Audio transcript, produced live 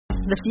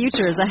The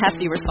future is a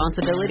hefty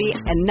responsibility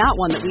and not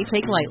one that we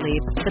take lightly.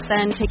 But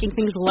then, taking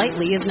things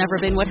lightly has never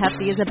been what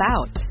Hefty is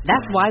about.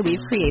 That's why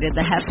we've created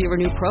the Hefty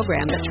Renew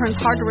program that turns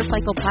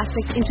hard-to-recycle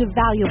plastics into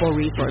valuable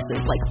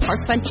resources like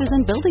park benches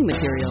and building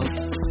materials.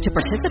 To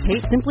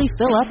participate, simply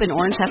fill up an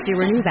orange Hefty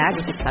Renew bag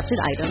with accepted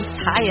items,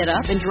 tie it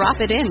up, and drop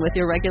it in with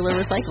your regular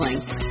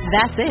recycling.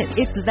 That's it.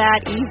 It's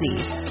that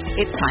easy.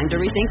 It's time to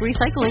rethink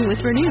recycling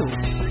with Renew.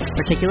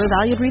 Particular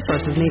valued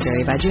resources may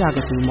vary by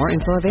geography. More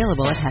info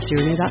available at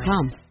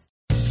heftyrenew.com.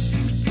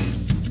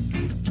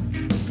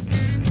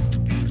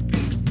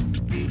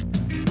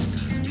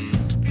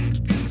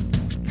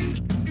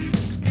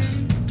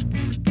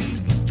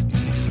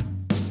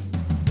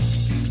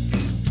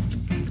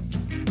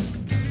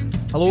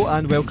 Hello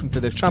and welcome to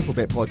the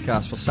TrampleBet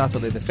podcast for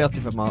Saturday the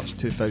 30th of March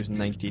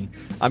 2019.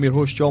 I'm your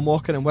host John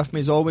Walker and with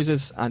me as always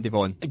is Andy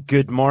Vaughan.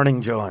 Good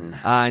morning, John.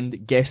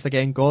 And guest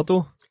again,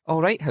 Gordo.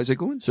 Alright, how's it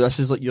going? So this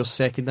is like your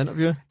second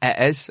interview?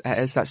 It is,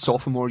 that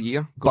sophomore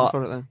year. Going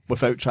for it then.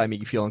 Without trying to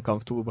make you feel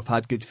uncomfortable, we've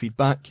had good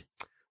feedback.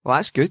 Well,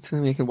 that's good, I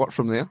mean, you can work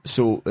from there.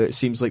 So it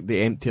seems like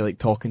the empty like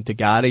talking to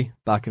Gary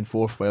back and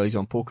forth while he's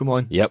on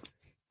Pokemon. Yep.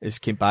 Has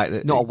came back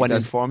that not a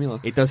winning formula.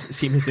 It doesn't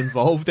seem as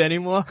involved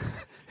anymore.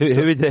 Who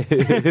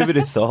would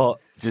have thought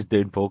just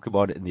doing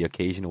Pokemon and the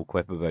occasional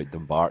quip about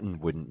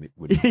Dumbarton wouldn't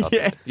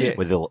yeah.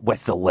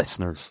 with the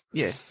listeners.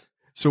 Yeah.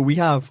 So we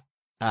have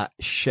a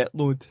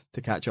shitload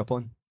to catch up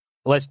on.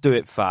 Let's do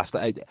it fast.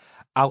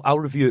 I'll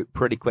review it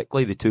pretty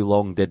quickly. The too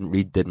long didn't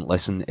read, didn't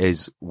listen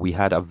is we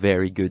had a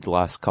very good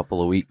last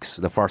couple of weeks.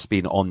 The first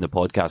being on the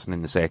podcast and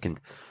then the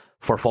second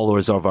for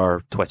followers of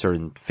our Twitter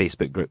and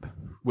Facebook group.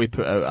 We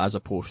put out as a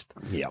post.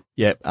 Yep.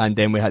 Yep. And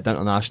then we had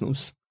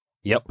internationals.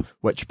 Yep.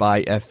 Which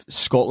if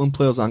Scotland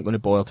players aren't going to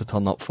bother to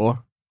turn up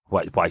for.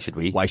 Why should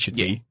we? Why should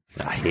we?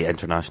 I hate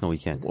international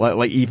weekend.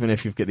 Like even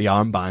if you've got the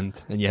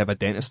armband and you have a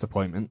dentist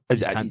appointment, you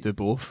can't do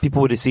both.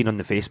 People would have seen on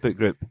the Facebook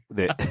group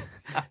that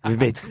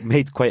we've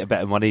made quite a bit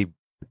of money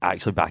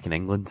actually back in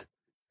England.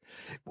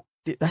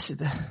 This is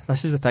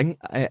the thing.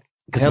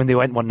 Because when they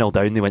went 1-0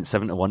 down, they went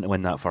 7-1 to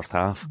win that first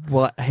half.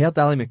 Well, I heard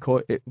Ali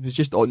McCoy, it was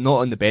just not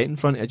on the betting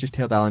front, I just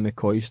heard Ali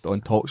McCoy on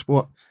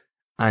TalkSport,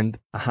 and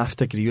I have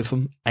to agree with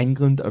him.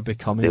 England are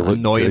becoming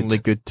annoyingly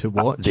good to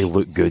watch. They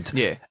look good.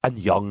 Yeah. And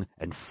young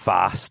and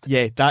fast.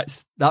 Yeah,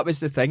 that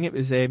was the thing. It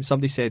was,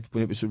 somebody said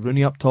when it was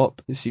Rooney up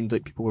top, it seemed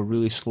like people were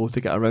really slow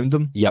to get around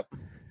him. Yep.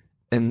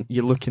 And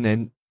you're looking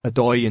in,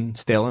 Odoi and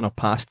Stelling are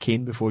past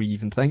Kane before you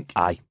even think.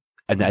 Aye.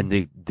 And then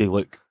they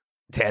look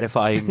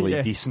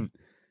terrifyingly decent.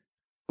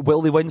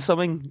 Will they win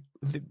something?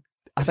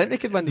 I think they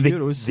could win the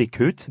Euros. They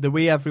could. The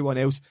way everyone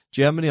else,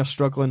 Germany are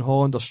struggling,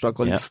 Holland are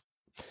struggling. Yep.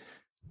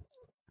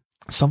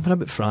 Something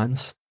about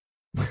France.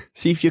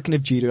 See if you can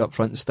have Giroud up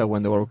front and still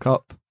win the World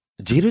Cup.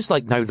 Giroud's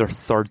like now their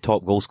third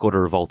top goal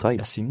scorer of all time.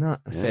 I've seen that.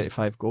 Yeah.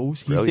 35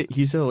 goals.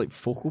 He's a like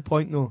focal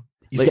point though.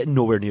 He's getting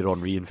nowhere near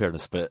Henry in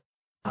fairness, but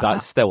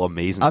that's still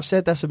amazing. I've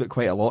said this about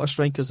quite a lot of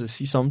strikers. I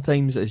see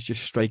sometimes it's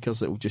just strikers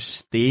that will just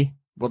stay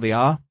where they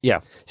are. Yeah.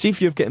 See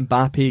if you've got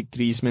Mbappe,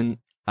 Griezmann,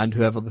 and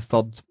whoever the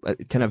third,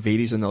 it kind of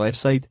varies on the left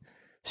side.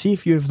 See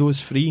if you have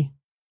those three.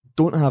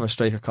 Don't have a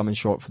striker coming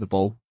short for the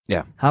ball.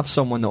 Yeah. Have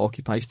someone that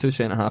occupies two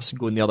centre-halves and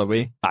going the other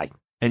way. Aye.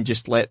 And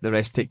just let the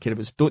rest take care of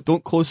it.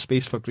 Don't close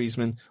space for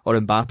Griezmann or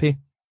Mbappe.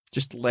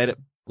 Just let it...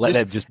 Let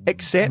them just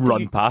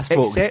run past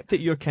folk. Except that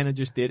you're kind of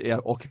just there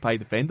to occupy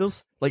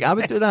defenders. Like, I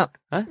would do that.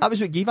 Huh? That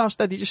was what Givars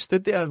did. He just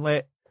stood there and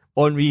let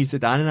Henry,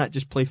 Zidane and that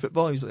just play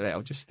football. He was like, right,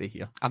 I'll just stay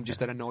here. I'm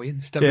just an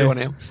annoyance to everyone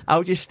else.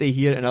 I'll just stay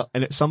here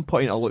and at some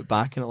point I'll look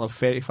back and I'll have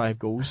 35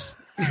 goals.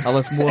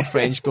 I'll have more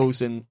French goals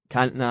than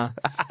Cantona,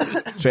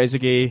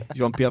 Trezeguet,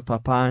 Jean-Pierre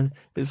Papin.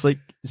 It's like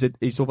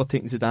he's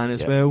overtaken Zidane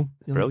as well.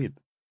 You know? Brilliant.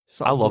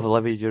 I love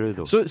Olivier Giroud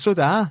though. So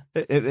do I.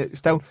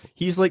 Still,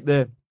 he's like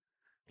the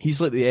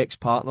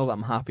ex-partner that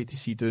I'm happy to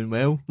see doing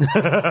well.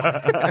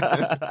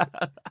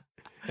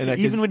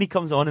 Even when he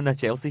comes on in a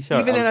Chelsea shirt.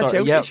 Even in a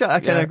Chelsea shirt, I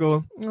kind of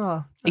go,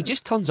 oh. He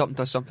just turns up and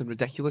does something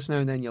ridiculous now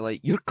and then. You're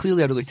like, you're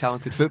clearly a really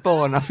talented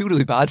footballer and I feel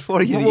really bad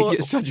for you that you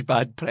get such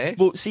bad press.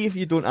 Well, see if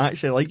you don't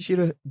actually like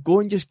Giroud,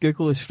 go and just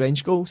Google his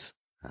French goals.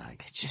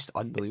 It's just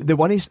unbelievable. The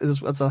one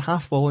there's a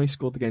half volley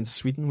scored against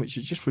Sweden, which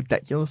is just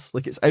ridiculous.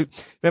 Like, it's out.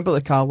 Remember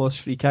the Carlos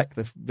free kick,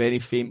 the very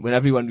famous, when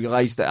everyone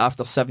realised that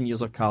after 7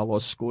 years of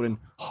Carlos scoring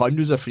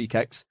hundreds of free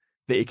kicks,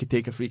 that he could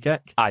take a free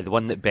kick. Aye, the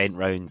one that bent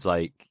round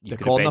like you the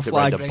could corner have bent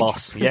flag. It round a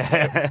bus.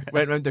 Yeah,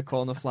 went round the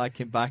corner flag,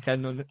 came back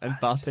in on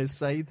Mbappe's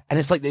side, and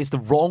it's like it's the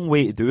wrong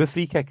way to do a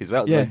free kick as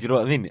well. Yeah. Do you know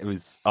what I mean?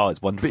 It's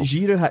wonderful. But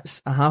Giroud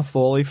hits a half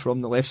volley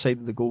from the left side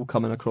of the goal,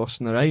 coming across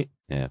on the right.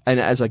 Yeah, and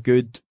it is a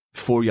good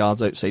 4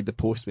 yards outside the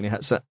post when he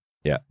hits it.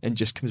 Yeah, and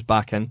just comes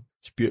back in.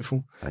 It's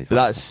beautiful. Nice. But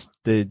that's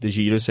the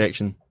Giroud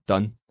section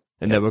done,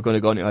 and then we're going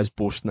to go into us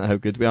boasting at how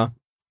good we are.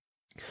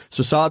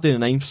 So Saturday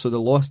the 9th, so the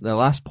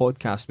last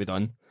podcast we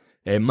done.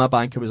 My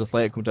banker was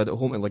Atletico Madrid at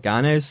home to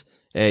Leganes.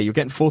 You're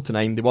getting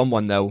 4-9. They won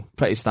 1-0.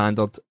 Pretty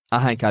standard.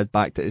 I think I'd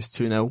backed it as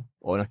 2-0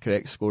 on a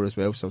correct score as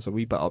well, so I was a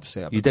wee bit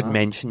upset about You did that.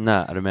 mention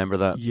that. I remember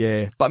that.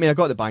 Yeah. But I mean, I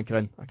got the banker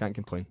in. I can't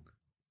complain.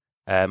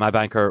 My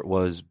banker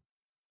was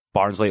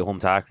Barnsley at home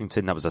to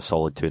Accrington, that was a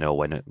solid 2-0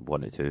 win at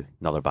 1-2.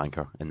 Another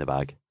banker in the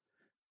bag.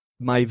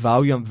 My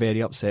value I'm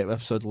very upset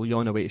with, so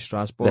Lyon away to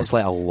Strasbourg. There's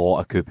like a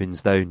lot of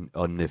coupons down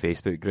on the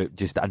Facebook group,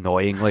 just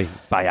annoyingly,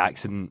 by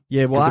accident.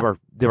 Yeah, well, 'cause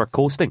they were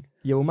coasting.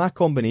 Yeah, well, my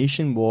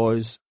combination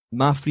was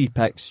my 3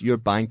 picks, your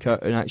banker,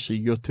 and actually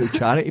your 2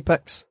 charity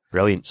picks.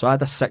 Brilliant. So I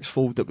had a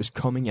 6-fold that was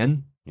coming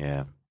in.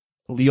 Yeah.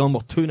 Lyon were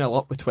 2-0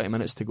 up with 20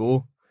 minutes to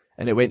go,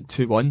 and it went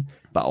 2-1.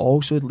 But I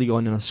also had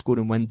Lyon in a score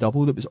and win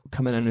double that was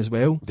coming in as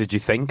well. Did you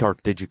think, or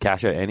did you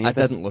cash out any I of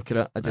this? didn't look at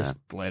it. I just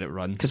let it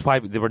run. Because why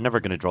they were never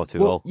going to draw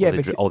 2-all. Well, yeah,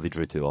 they drew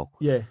 2-all.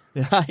 Yeah,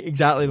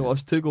 exactly. It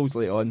was 2 goals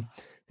late on.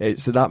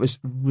 So that was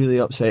really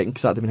upsetting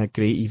because that would have been a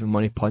great even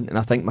money punt, and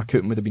I think my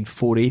coupon would have been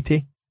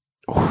 480.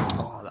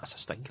 Oh, that's a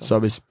stinker. So I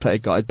was pretty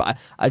gutted. But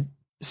I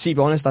see, to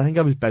be honest, I think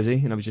I was busy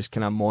and I was just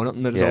kind of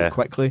monitoring the result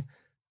quickly.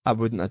 I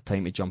wouldn't have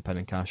time to jump in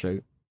and cash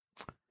out.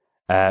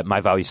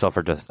 My value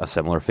suffered a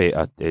similar fate.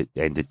 It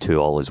ended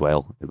 2-all as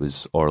well. It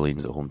was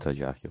Orleans at home to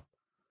Ajaccio.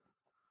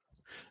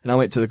 And I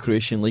went to the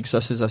Croatian League, so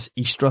this is this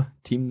Istra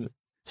team.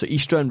 So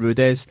Istra and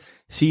Rudez,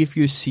 see if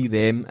you see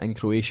them in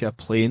Croatia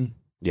playing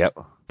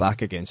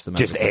back against them.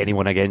 Just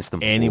anyone against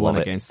them. Anyone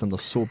against them. They're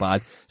so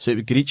bad. So it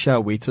would Gorica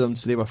away to them,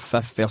 so they were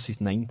 5th versus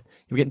 9th.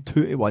 You were getting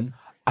 2-1.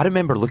 I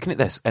remember looking at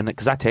this, and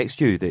because I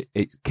texted you that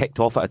it kicked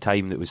off at a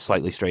time that was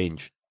slightly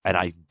strange, and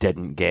I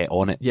didn't get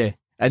on it. Yeah.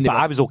 But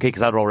I was okay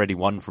because I'd already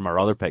won from our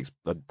other picks.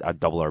 I'd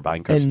double our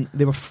bankers. And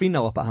they were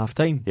 3-0 up at half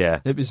time. Yeah.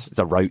 It's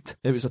a rout.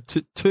 It was a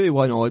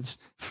 2-1 odds,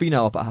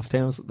 3-0 up at half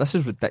time. I was like, this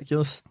is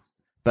ridiculous.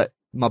 But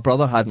my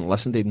brother hadn't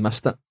listened, he'd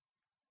missed it.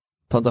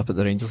 Turned up at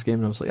the Rangers game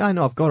and I was like, I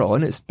know, I've got it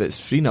on, but it's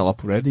 3-0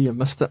 up already, you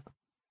missed it.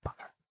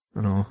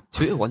 I know.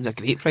 2-1's a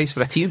great price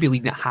for a team to be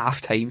leading at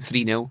half time,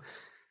 3-0.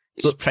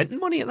 It's printing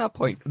money at that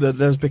point.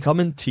 There's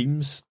becoming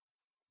teams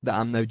that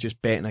I'm now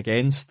just betting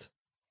against.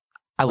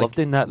 I love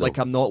doing that, though. Like,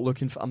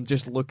 I'm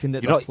just looking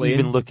at You're not playing.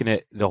 even looking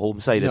at the home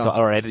side. It's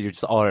already, you're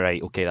just, all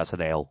right, okay, that's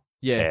an L.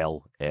 Yeah.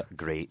 L,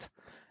 great.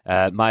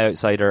 My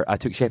outsider, I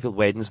took Sheffield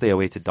Wednesday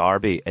away to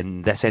Derby,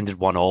 and this ended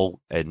 1-1,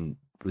 and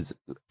was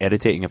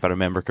irritating if I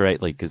remember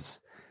correctly, because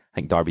I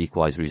think Derby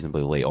equalised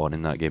reasonably late on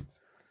in that game.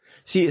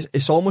 See,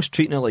 it's almost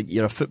treating it like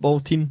you're a football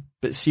team,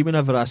 but see,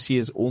 whenever I see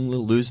us only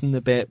losing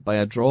the bet by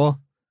a draw,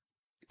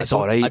 it's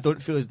alright. I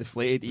don't feel as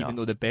deflated, even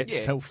though the bet's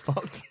still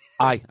fucked.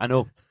 I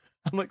know.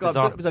 I'm like, God,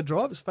 it was a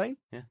draw, it was fine.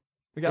 Yeah.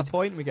 We get a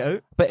point, we get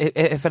out. But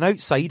if an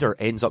outsider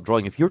ends up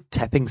drawing, if you're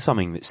tipping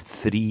something that's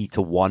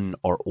 3-1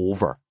 or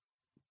over,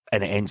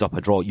 and it ends up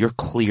a draw, you're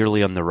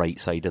clearly on the right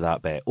side of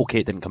that bet. Okay,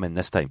 it didn't come in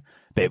this time,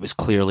 but it was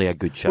clearly a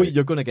good shout. Well,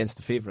 you're going against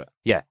the favourite.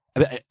 Yeah,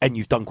 and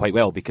you've done quite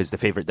well because the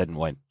favourite didn't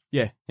win.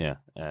 Yeah. Yeah.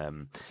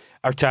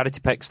 Our charity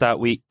picks that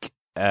week,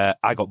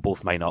 I got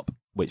both mine up,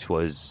 which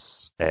was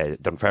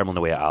Dunfermline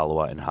away at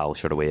Alloa and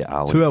Halshire away at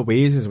Allen. 2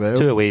 aways as well.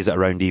 2 aways at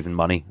around even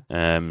money.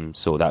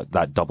 So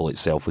that double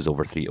itself was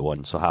over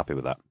 3-1, so happy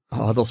with that.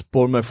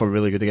 Bournemouth were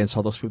really good against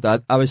Huddersfield. I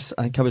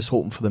think I was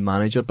hoping for the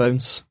manager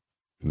bounce.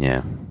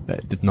 Yeah. But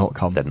it did not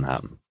come. Didn't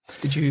happen.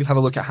 Did you have a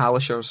look at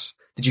Halishire's?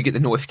 Did you get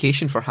the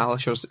notification for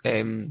Halishire's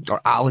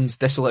or Allen's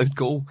disallowed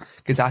goal?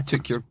 Because I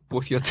took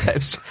both your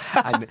tips,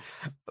 and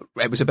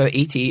it was about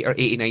 88 or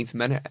 89th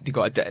minute. They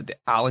got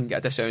Allen got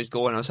a disallowed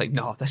goal, and I was like,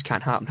 no, this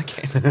can't happen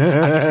again.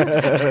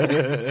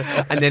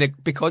 And then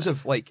because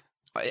of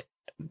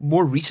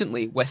more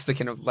recently with the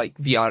kind of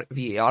VAR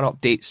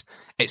updates,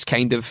 it's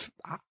kind of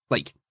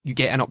like you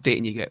get an update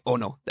and you get, oh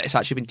no, it's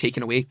actually been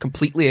taken away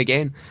completely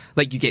again.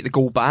 Like you get the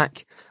goal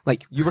back.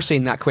 Like you were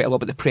saying that quite a lot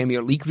about the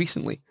Premier League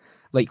recently.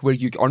 Like where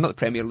or not the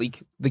Premier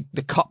League,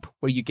 the cup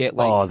where you get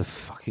the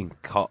fucking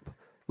cup.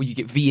 Where you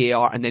get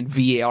VAR and then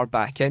VAR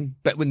back in.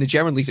 But when the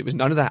German leagues, it was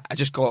none of that. I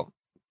just got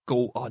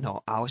oh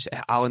no,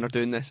 Allen are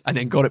doing this, and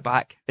then got it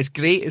back. It's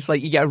great. It's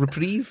like you get a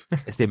reprieve.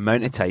 It's the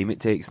amount of time it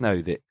takes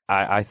now that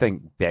I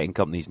think betting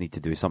companies need to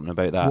do something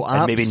about that.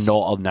 And maybe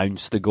not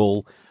announce the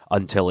goal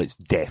until it's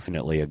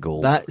definitely a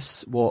goal.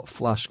 That's what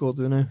Flash Score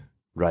do now.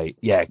 Right,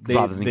 yeah,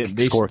 rather than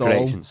score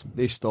corrections.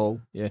 They stall,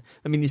 yeah.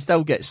 I mean, they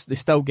still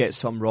get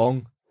some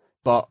wrong,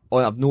 but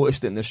I've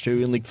noticed it in the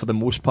Australian League for the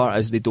most part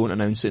is they don't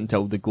announce it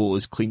until the goal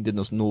is cleaned and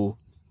there's no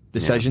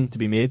decision to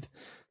be made.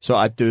 So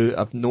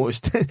I've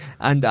noticed,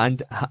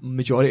 and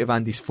majority of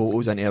Andy's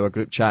photos in our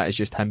group chat is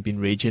just him being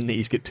raging that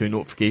he's got 2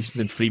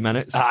 notifications in 3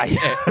 minutes.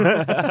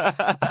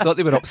 I thought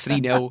they were up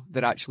 3-0.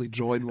 They're actually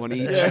drawing 1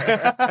 each.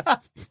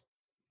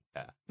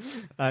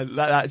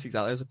 That's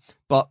exactly it.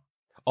 But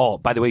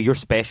by the way, your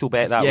special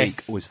bet that week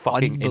was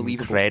fucking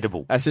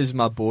incredible. This is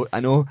my boat. I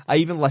know. I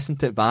even listened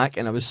to it back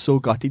and I was so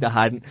gutted I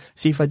hadn't.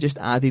 See if I just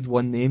added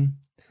one name.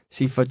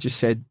 See if I just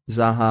said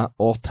Zaha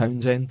or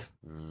Townsend.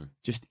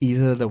 Just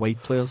either of the wide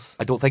players.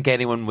 I don't think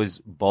anyone was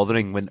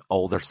bothering when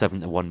all their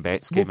 7-1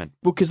 bets came in.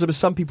 Well, because there was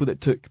some people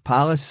that took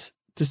Palace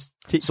to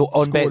So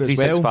on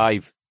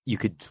Bet365, you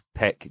could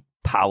pick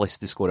Palace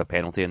to score a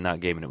penalty in that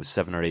game, and it was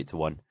 7 or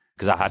 8-1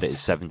 because I had it as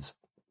 7s.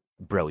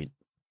 Brilliant.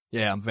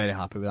 Yeah, I'm very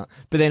happy with that.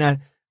 But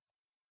then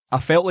I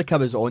felt like I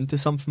was on to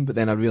something, but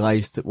then I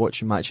realised that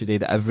watching Match of the Day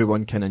that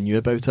everyone kind of knew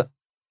about it.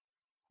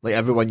 Like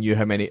everyone knew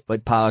how many,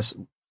 like Palace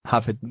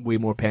have had way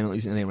more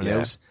penalties than anyone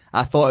else.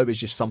 I thought it was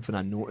just something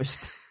I noticed.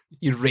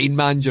 You Rain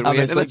Man your I way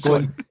was into like this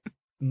one.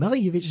 going,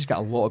 Milivojevic has got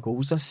a lot of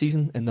goals this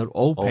season, and they're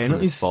all All from the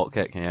penalties. spot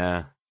kick,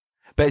 yeah.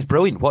 But it's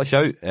brilliant. Watch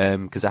out,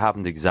 because it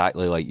happened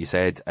exactly like you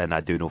said, and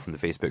I do know from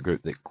the Facebook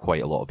group that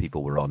quite a lot of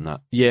people were on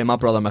that. Yeah, my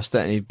brother missed it,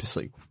 and he was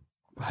like,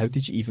 "How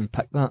did you even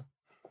pick that?"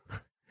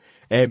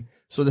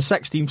 So the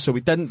 16th. So we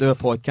didn't do a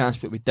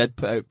podcast, but we did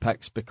put out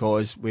picks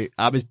because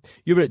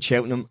you were at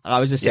Cheltenham. I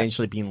was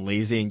essentially being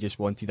lazy and just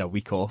wanted a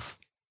week off.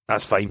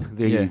 That's fine.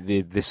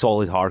 The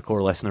solid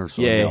hardcore listeners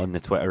on the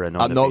Twitter and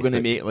on I'm the not Facebook going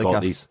to make like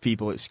got a these.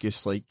 feeble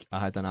excuse like I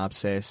had an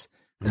abscess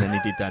and then they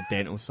did that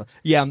dental stuff.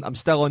 Yeah, I'm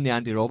still on the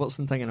Andy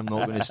Robertson thing and I'm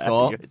not going to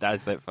stop.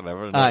 That's it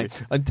forever. Aye,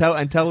 until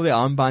the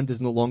armband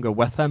is no longer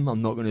with him,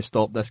 I'm not going to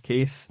stop this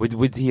case.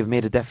 Would he have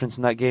made a difference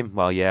in that game?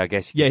 Well, yeah, I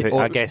guess.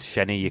 I guess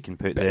Shinnie, you can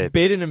put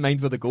bearing in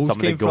mind where the goals some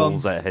of the came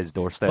goals from, at his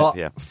doorstep. but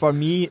Yeah, for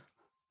me,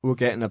 we're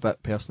getting a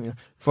bit personal here.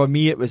 For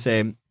me, it was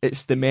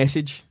it's the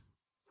message.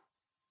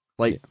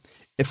 Like,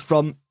 if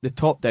from the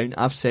top down,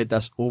 I've said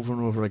this over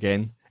and over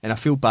again, and I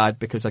feel bad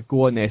because I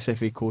go on the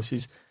SFA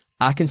courses.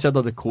 I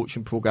consider the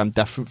coaching programme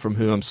different from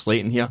who I'm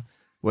slating here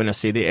when I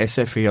say the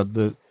SFA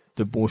are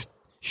the most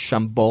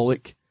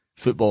shambolic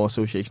football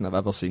association I've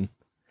ever seen.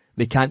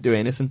 They can't do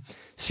anything.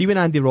 See when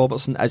Andy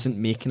Robertson isn't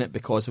making it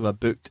because of a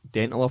booked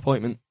dental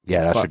appointment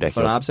that's for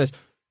ridiculous. an abscess,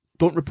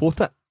 don't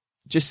report it.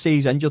 Just say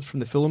he's injured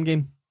from the Fulham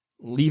game.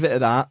 Leave it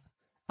at that.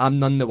 I'm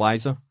none the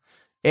wiser.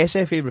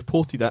 SFA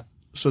reported it,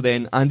 so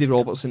then Andy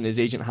Robertson and his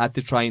agent had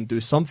to try and do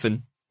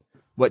something,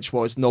 which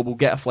was, no, we'll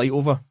get a flight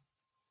over,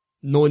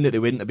 knowing that they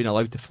wouldn't have been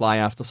allowed to fly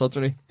after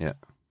surgery. Yeah.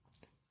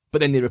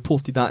 But then they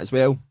reported that as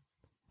well,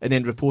 and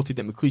then reported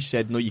that McLeish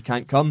said, no, you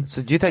can't come.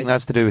 So do you think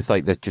that's to do with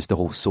like just the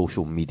whole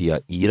social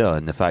media era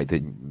and the fact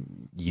that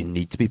you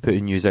need to be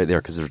putting news out there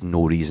because there's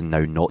no reason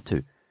now not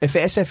to? If the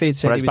SFA had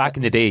said... Whereas back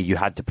in the day, you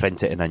had to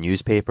print it in a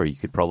newspaper,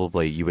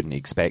 you wouldn't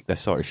expect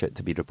this sort of shit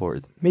to be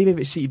reported. Maybe,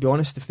 but see, to be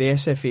honest, if the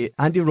SFA...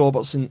 Andy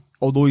Robertson,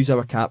 although he's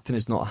our captain,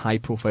 is not a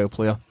high-profile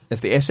player.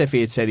 If the SFA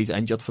had said he's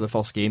injured for the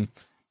first game,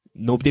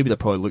 nobody would have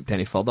probably looked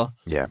any further.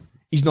 Yeah.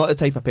 He's not the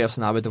type of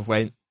person I would have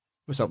went,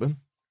 what's up with him?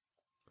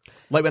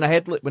 Like when I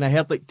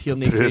heard like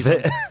Tierney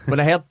Fraser, when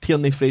I heard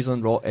Tierney Fraser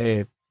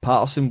and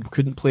Patterson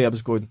couldn't play, I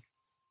was going,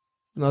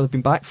 no, they've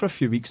been back for a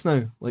few weeks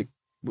now.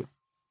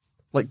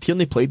 Like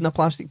Tierney played in a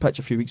plastic pitch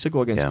a few weeks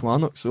ago against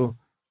Kilmarnock, so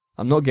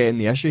I'm not getting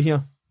the issue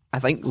here. I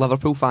think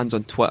Liverpool fans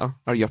on Twitter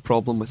are your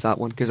problem with that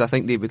one, because I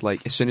think they would,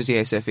 like, as soon as the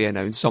SFA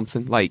announced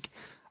something like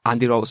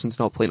Andy Robertson's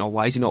not playing or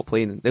why is he not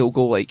playing, they'll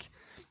go like,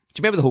 do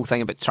you remember the whole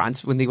thing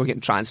about when they were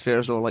getting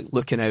transfers or like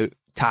looking out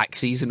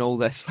taxis and all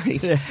this?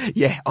 Like,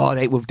 yeah, all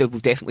right, we've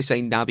definitely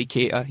signed Naby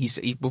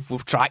Keita.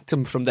 We've tracked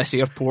him from this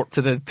airport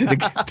to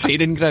the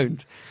training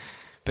ground.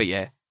 But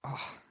yeah.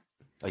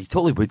 Oh, you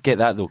totally would get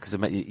that though, because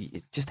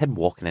just him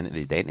walking into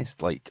the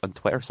dentist, like on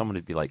Twitter, someone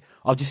would be like,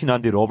 "I've just seen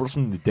Andy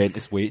Robertson in the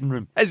dentist waiting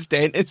room." His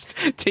dentist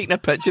taking a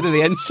picture of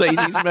the inside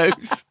of his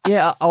mouth.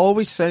 Yeah, I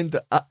always found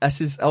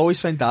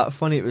that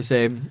funny. It was,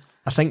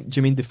 I think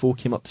Jermaine Defoe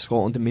came up to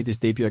Scotland and made his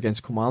debut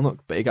against Kilmarnock,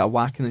 but he got a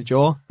whack in the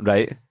jaw,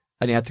 right,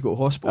 and he had to go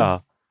to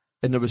hospital.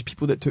 And there was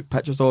people that took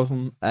pictures of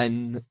him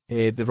in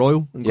the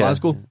Royal in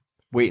Glasgow,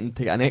 waiting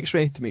to get an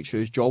X-ray to make sure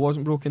his jaw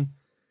wasn't broken,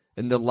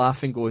 and they're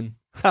laughing, going,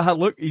 haha,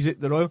 look, he's at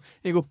the Royal. And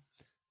you go,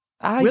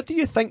 where do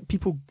you think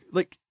people,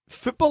 like,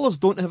 footballers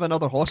don't have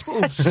another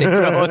hospital?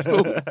 Separate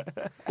hospital.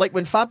 Like,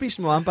 when Fabrice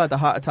Muamba had a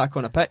heart attack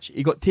on a pitch,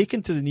 he got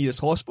taken to the nearest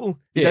hospital.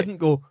 He didn't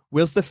go,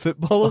 where's the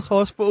footballers'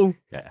 hospital?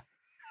 Yeah.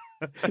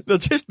 They're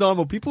just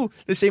normal people.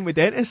 The same with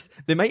dentists.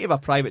 They might have a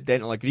private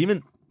dental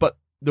agreement, but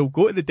they'll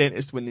go to the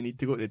dentist when they need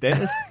to go to the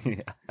dentist.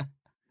 Like,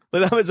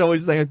 that was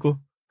always the thing. I'd go,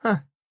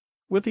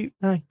 where do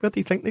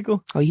you think they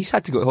go? Oh, he's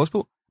had to go to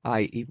hospital.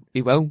 Aye,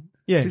 he will.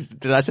 Yeah.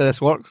 That's how this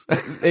works.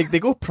 They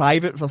go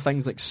private for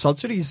things like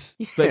surgeries.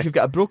 But if you've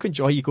got a broken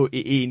jaw, you go to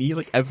A&E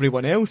like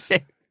everyone else.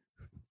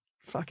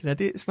 Fucking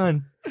idiots,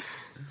 man.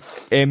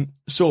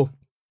 So,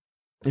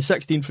 the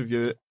 16th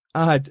review,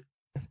 I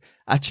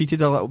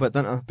cheated a little bit,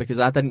 didn't I? Because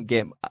I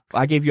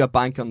gave you a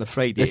bank on the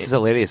Friday. This is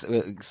hilarious.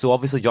 So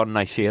obviously John and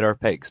I share our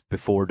picks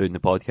before doing the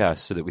podcast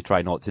so that we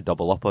try not to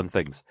double up on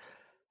things.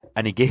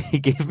 And he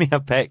gave me a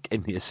pick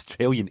in the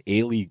Australian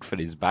A-League for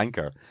his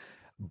banker,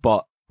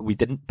 but we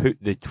didn't put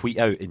the tweet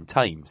out in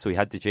time, so he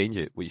had to change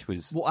it, which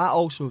was... Well, I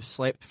also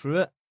slept through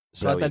it,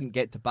 so brilliant. I didn't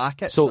get to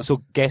back it.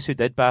 So guess who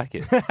did back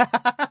it?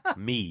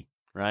 Me,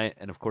 right?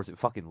 And of course it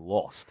fucking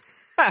lost.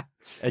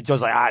 And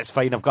John's like, it's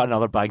fine, I've got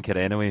another banker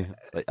anyway.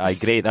 Like,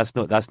 great, that's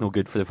no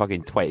good for the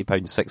fucking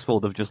 £20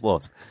 sixfold I've just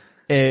lost.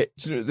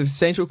 The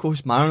Central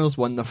Coast Mariners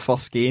won their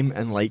first game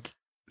in like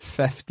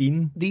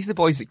 15. These are the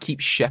boys that keep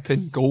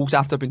shipping goals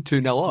after being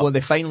 2-0 up. Well, they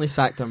finally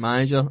sacked their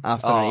manager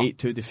after an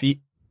 8-2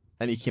 defeat,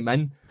 and he came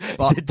in.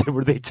 But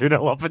were they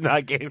 2-0 up in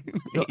that game?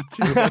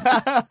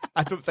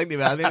 I don't think they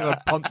were. I think they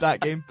were pumped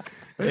that game.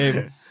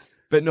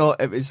 But no,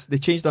 they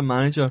changed their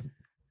manager.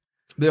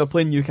 They were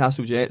playing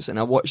Newcastle Jets, and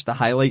I watched the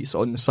highlights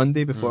on the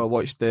Sunday before I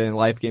watched the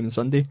live game on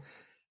Sunday,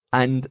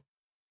 and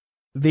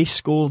they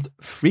scored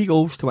 3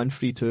 goals to win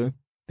 3-2.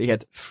 They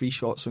had 3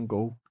 shots on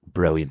goal.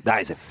 Brilliant.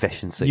 That is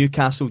efficiency.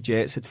 Newcastle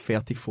Jets had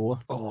 34.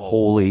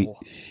 Holy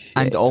shit.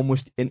 And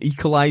almost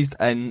equalised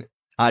and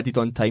added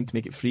on time to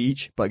make it 3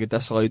 each, but I got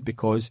disallowed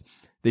because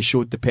they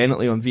showed the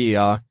penalty on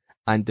VAR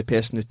and the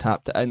person who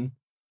tapped it in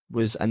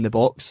was in the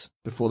box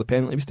before the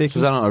penalty was taken.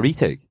 Was that not a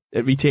retake?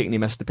 It retake and he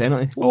missed the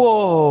penalty.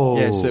 Whoa!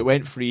 Yeah, so it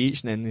went 3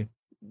 each and then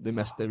they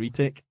missed the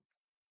retake.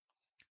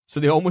 So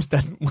they almost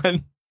didn't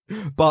win.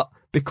 But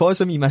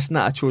because of me missing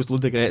that, I chose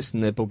Ludogorets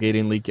in the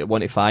Bulgarian league at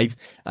 1-5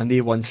 and they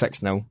won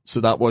 6-0.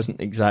 So that wasn't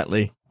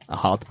exactly a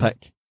hard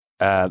pick.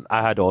 I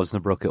had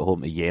Osnabrück at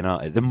home to Jena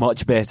at the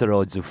much better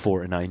odds of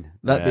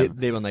 4-9.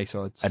 They were nice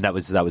odds. And that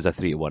was a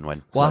 3-1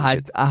 win. So well,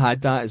 I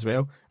had that as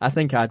well. I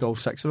think I had all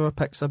 6 of our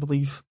picks, I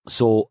believe.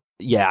 So,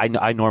 yeah,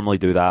 I normally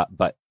do that,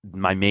 but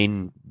my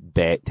main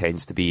bet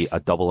tends to be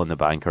a double on the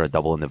bank or a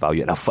double on the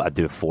value, and I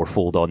do a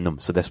 4-fold on them.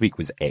 So this week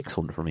was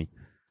excellent for me.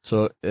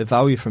 So the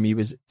value for me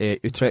was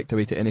Utrecht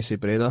away to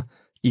NEC Breda,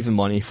 even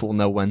money,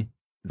 4-0 win.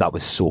 That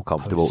was so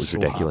comfortable, it was so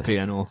ridiculous.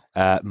 Happy, I know.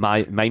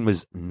 Mine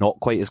was not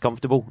quite as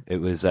comfortable. It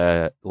was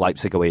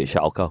Leipzig away at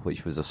Schalke,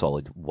 which was a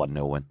solid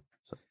 1-0 win.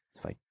 So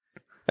it's fine.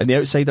 And the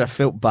outsider, I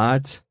felt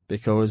bad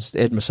because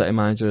the Edinburgh City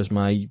manager is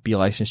my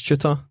B-licensed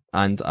tutor,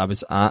 and I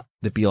was at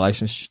the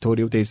B-licensed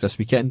tutorial days this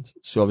weekend,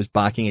 so I was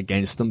backing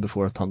against them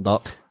before I turned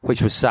up.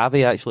 Which was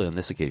savvy, actually, on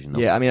this occasion, though.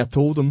 Yeah, I mean, I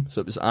told them,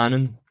 so it was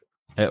Annan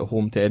at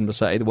home to Edinburgh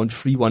City. They won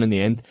 3-1 in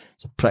the end.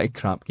 It's a pretty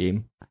crap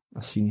game.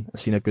 I've seen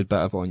a good bit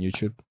of it on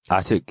YouTube. I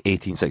took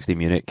 1860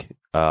 Munich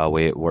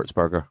away at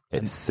Würzburger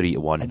at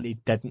 3-1. And they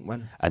didn't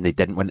win. And they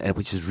didn't win,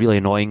 which is really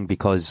annoying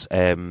because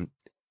and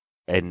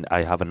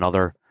I have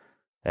another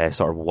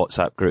sort of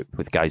WhatsApp group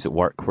with guys at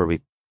work where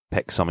we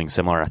pick something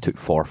similar. I took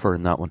Forfar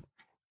in that one.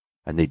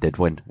 And they did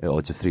win at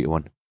odds of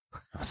 3-1.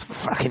 I was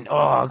fucking,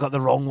 I got the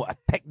wrong one. I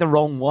picked the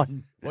wrong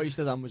one. What you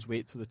should have done was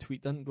wait till the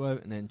tweet didn't go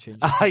out and then change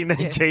it. And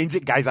then change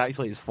it. Guys,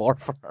 actually, it's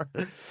Forfar.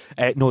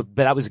 No,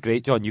 but that was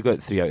great, John. You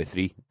got 3 out of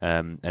 3,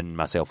 and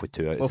myself with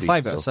 2 out of 3.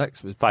 Well, 5 out of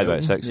 6 was 5 out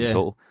of 6 in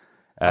total.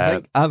 I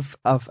think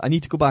I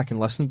need to go back and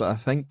listen, but I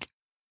think,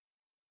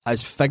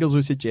 as figures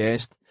would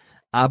suggest,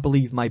 I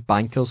believe my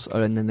bankers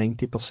are in the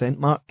 90%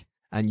 mark,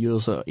 and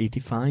yours are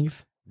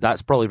 85.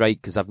 That's probably right,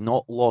 because I've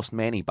not lost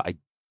many, but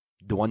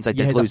the ones I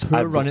did lose,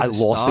 I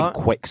lost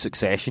in quick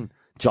succession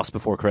just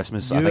before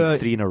Christmas. I think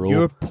 3 in a row.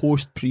 Your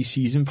post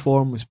pre-season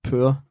form was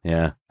poor.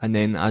 Yeah. And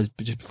then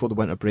just before the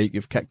winter break,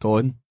 you've kicked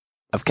on.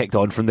 I've kicked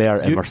on from there,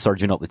 and we're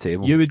surging up the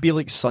table. You would be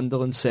like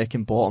Sunderland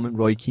second bottom and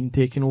Roy Keane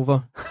taking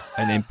over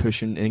and then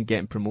pushing and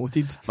getting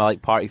promoted.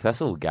 Like Partick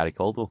Thistle, Gary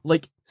Caldwell.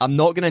 Like, I'm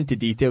not going into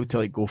detail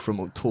to go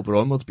from October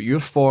onwards, but your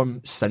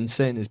form since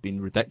then has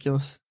been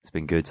ridiculous. It's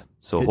been good.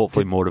 So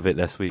hopefully more of it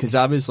this week. Because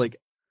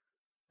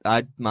I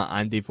had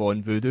my Andy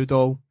Vaughan voodoo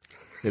doll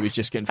that was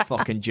just getting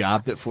fucking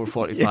jabbed at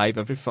 4:45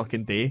 every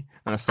fucking day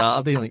on a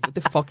Saturday. Like, what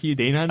the fuck are you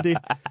doing, Andy?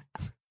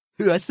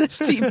 Who is this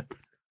team?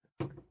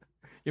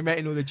 You're meant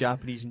to know the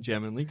Japanese and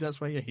German leagues,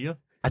 that's why you're here.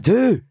 I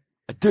do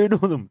know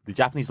them. The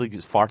Japanese league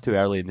is far too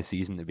early in the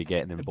season to be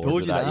getting involved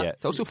with that yet.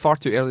 It's also far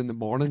too early in the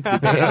morning to be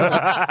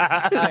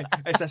better.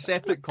 It's a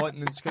separate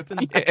continent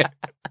scooping. Yeah.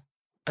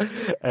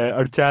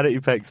 Our charity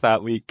picks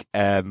that week,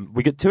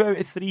 we got 2 out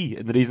of 3,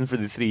 and the reason for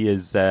the 3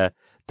 is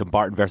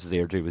Dumbarton versus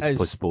Airdrie was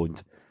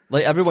postponed.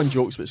 Like, everyone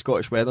jokes about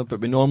Scottish weather,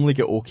 but we normally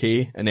get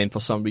okay, and then for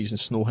some reason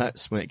snow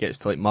hits when it gets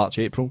to like March,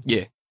 April.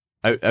 Yeah.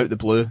 Out the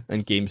blue,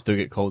 and games do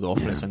get called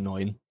off, and it's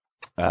annoying.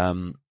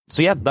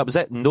 So yeah, that was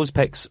it. And those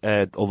picks,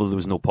 although there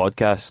was no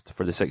podcast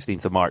for the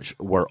 16th of March,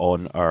 were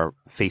on our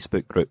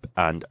Facebook group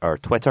and our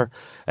Twitter.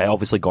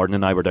 Obviously, Gordon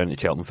and I were down at the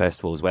Cheltenham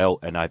Festival as well,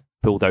 and I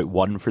pulled out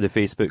one for the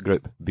Facebook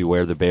group,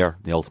 Beware the Bear,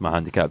 the Ultimate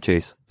Handicap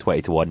Chase,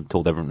 20-1,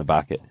 told everyone to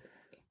back it.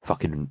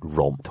 Fucking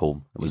romped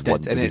home. It was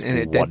wonderful.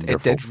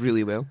 It did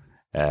really well.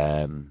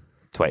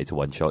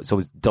 20-1 shot. So I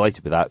was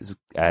delighted with that.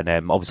 And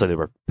obviously there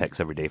were picks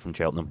every day from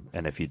Cheltenham,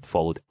 and if you'd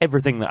followed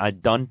everything that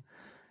I'd done,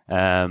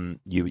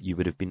 you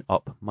would have been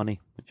up money,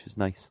 which is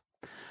nice.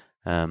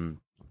 William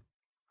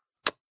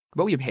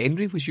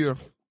Henry was your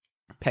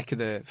pick of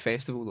the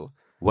festival, though.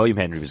 William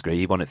Henry was great.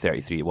 He won at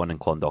 33-1, and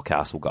Clondalk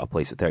Castle got a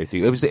place at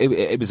 33.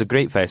 It was a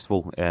great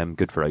festival.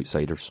 Good for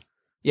outsiders.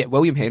 Yeah,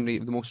 William Henry.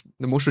 The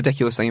most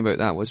ridiculous thing about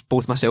that was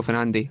both myself and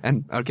Andy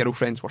and our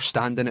girlfriends were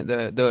standing at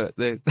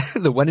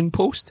the winning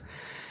post.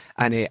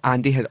 And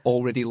Andy had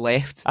already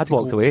left. I'd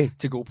walked away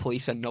to go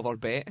place another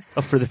bet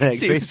for the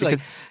next race. Like,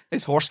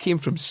 his horse came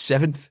from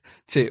 7th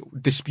to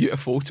dispute a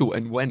photo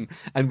and win.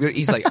 And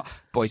he's like,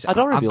 boys, I'd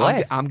already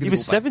left. I'm gonna he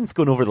was go 7th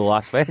going over the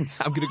last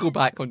fence. I'm going to go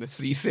back on the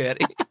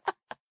 3:30.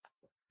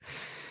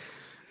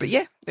 But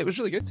yeah, it was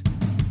really good.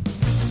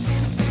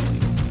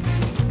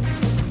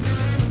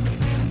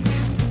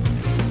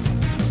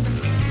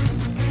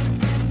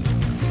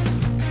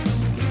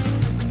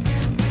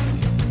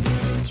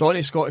 So on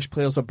to Scottish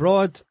players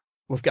abroad.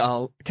 We've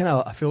got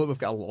I feel like we've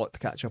got a lot to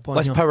catch up on.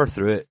 Let's here. power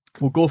through it.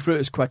 We'll go through it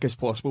as quick as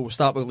possible. We'll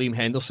start with Liam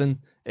Henderson.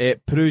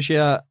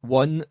 Perugia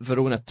 1,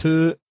 Verona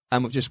 2,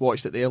 and we've just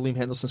watched it there. Liam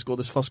Henderson scored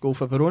his first goal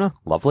for Verona.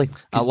 Lovely.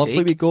 A lovely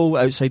take. wee goal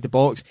outside the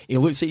box. He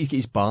looks like he's got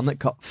his barnet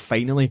cut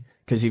finally,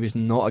 because he was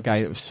not a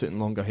guy that was suiting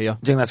longer hair. Do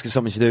you think that's got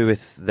something to do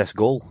with this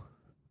goal?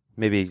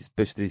 Maybe he's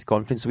boosted his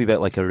confidence a wee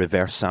bit, like a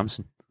reverse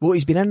Samson. Well,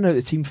 he's been in and out of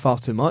the team far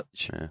too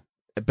much. Yeah.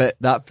 But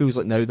that feels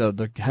like now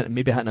they're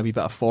maybe hitting a wee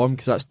bit of form,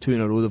 because that's 2 in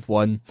a row they've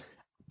won.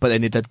 But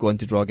then they did go on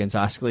to draw against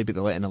Ascoli, but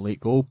they let in a late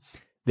goal.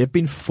 They've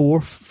been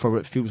 4th for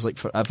what feels like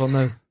forever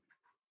now.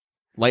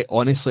 Like,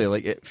 honestly,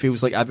 like it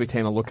feels like every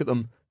time I look at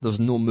them, there's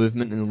no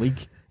movement in the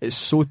league. It's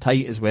so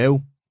tight as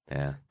well.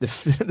 Yeah. The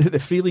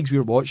 3 leagues we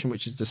were watching,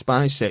 which is the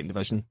Spanish second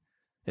division,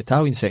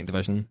 Italian second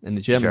division, and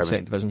the German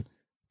second division,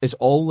 it's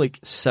all like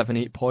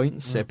 7-8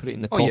 points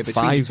separating the top between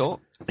 5. the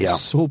top.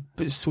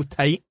 It's so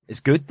tight. It's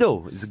good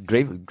though. It's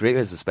great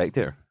as a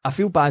spectator. I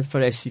feel bad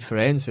for SC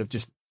Friends who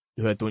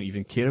I don't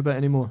even care about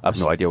anymore. I have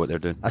no idea what they're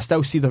doing. I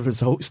still see the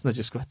results and I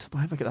just go,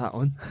 why have I got that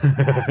on?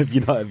 have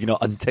you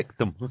not unticked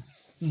them?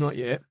 Not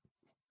yet.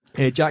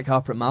 Jack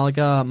Harper at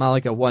Malaga.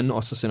 Malaga 1,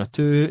 Osasuna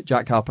 2.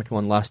 Jack Harper came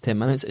on last 10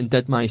 minutes and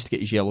did manage to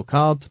get his yellow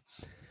card.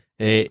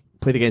 Played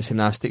against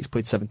Gymnastics,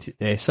 played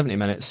 70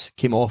 minutes,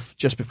 came off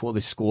just before they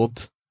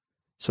scored.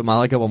 So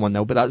Malaga won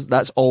 1-0, but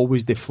that's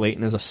always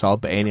deflating as a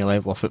sub at any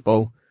level of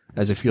football.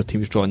 As if your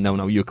team's drawing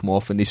 0-0, you come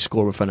off and they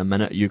score within a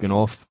minute, you going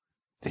off.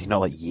 You're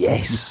not like,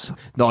 yes.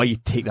 No, you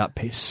take that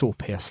so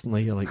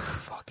personally. You're like,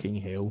 fucking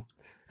hell.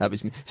 That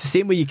was me. It's the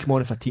same way you come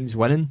on if a team's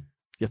winning.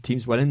 Your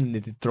team's winning and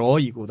they draw,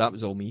 you go, that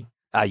was all me.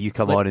 You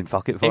come Like, on and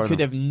fuck it for them. It could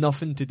have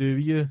nothing to do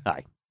with you.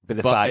 Aye. But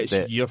the But fact it's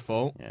that... your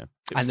fault. Yeah.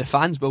 And the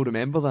fans will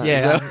remember that.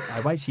 Yeah, as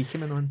well. why is he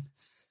coming on?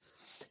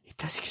 He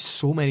does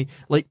so many.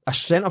 Like, a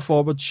centre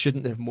forward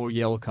shouldn't have more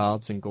yellow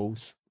cards and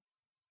goals.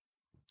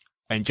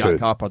 And Jack True.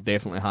 Harper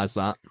definitely has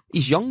that.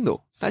 He's young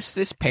though. That's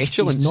this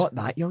petulance. He's not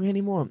that young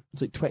anymore.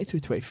 It's like 22,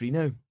 23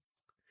 now.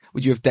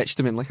 Would you have ditched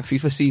him in like a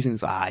FIFA season?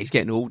 It's like, he's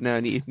getting old now.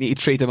 Need to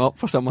trade him up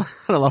for some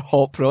another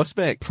hot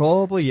prospect.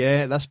 Probably,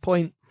 yeah, at this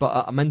point.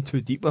 But I'm in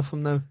too deep with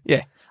him now.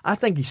 Yeah. I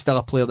think he's still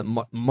a player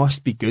that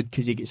must be good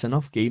because he gets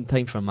enough game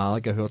time for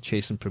Malaga who are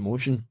chasing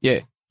promotion.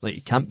 Yeah. Like,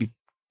 he can't be...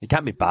 He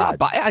can't be bad.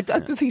 But I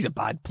don't think he's a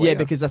bad player. Yeah,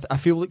 because I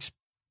feel like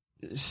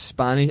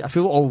Spanish... I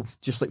feel all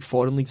just like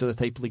foreign leagues are the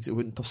type of leagues that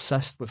wouldn't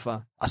persist with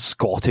a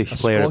Scottish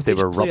player if they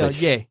were player, rubbish.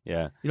 yeah.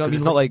 Yeah. You know what I 'Cause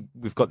it's mean? not like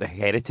we've got the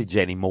heritage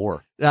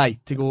anymore. Aye,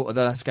 to go,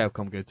 this guy will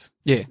come good.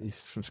 Yeah.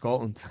 He's from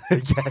Scotland. yeah,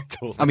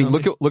 totally. I mean,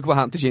 look what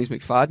happened to James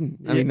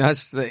McFadden. I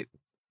mean,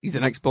 he's the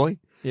next boy.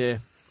 Yeah.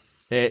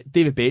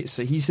 David Bates,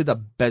 so he's had a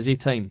busy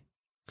time.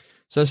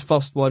 So his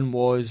first one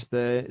was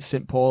the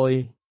St.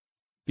 Pauli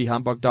v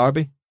Hamburg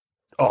derby,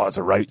 Oh, it's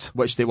a rout.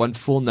 which they won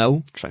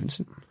 4-0.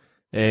 Trouncing.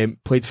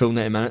 Played full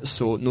 90 minutes,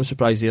 so no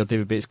surprise there,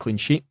 David Bates clean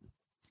sheet.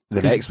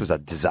 The next was a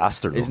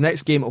disaster, though. His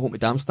next game at home to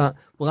Darmstadt,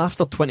 well,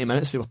 after 20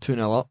 minutes, they were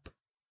 2-0 up.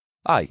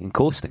 Aye, and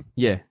coasting.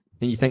 Yeah,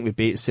 and you think with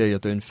Bates there, you're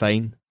doing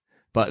fine.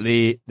 But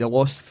they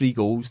lost 3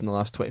 goals in the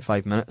last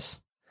 25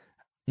 minutes.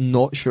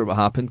 Not sure what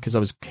happened, because I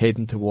was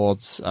heading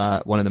towards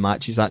one of the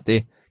matches that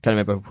day. Can't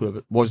remember who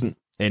it wasn't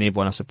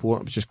anyone I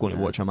support, I was just going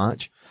to watch a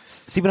match.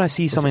 See, when I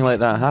see something like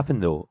that happen,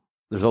 though,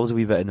 there's always a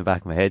wee bit in the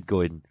back of my head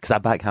going, because I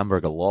back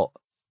Hamburg a lot,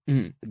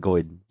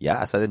 going,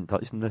 yes, I didn't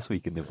touch them this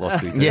week and they've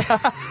lost 3-2.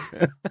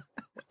 Yeah.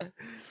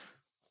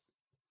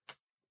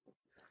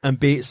 And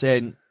Bates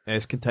then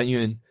is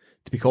continuing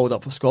to be called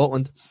up for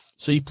Scotland.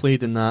 So he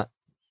played in that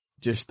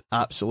just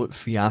absolute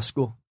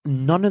fiasco.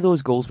 None of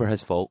those goals were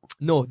his fault.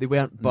 No, they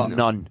weren't, but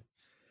None.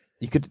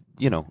 You could,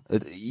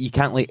 you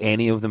can't lay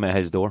any of them at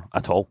his door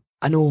at all.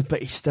 I know,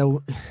 but he's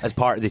still... As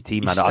part of the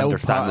team, He's I still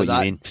understand part what of you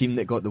that mean. team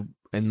that got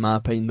in my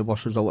opinion, the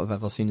worst result I've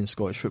ever seen in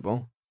Scottish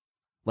football.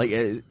 Like,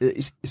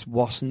 it's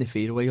worse than the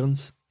Faroe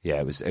Islands.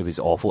 Yeah, it was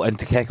awful. And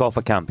to kick off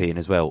a campaign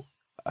as well,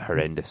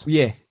 horrendous.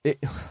 Yeah.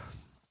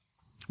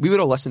 We were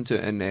all listening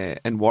to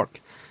it in work,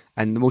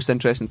 and the most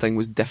interesting thing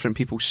was different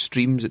people's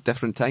streams at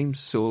different times.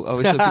 So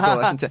obviously people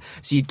listen to it.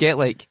 So you'd get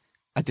like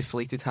a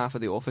deflated half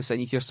of the office, and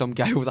you'd hear some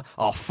guy with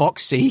oh,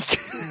 fuck's sake.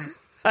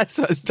 That's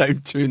down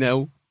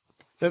 2-0.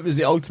 It was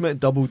the ultimate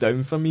double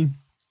down for me.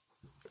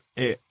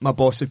 My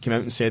boss had come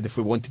out and said if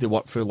we wanted to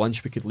work through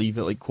lunch, we could leave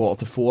at like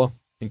 3:45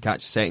 and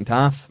catch the second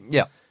half.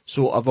 Yeah.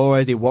 So I've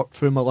already worked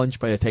through my lunch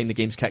by the time the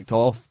game's kicked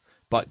off.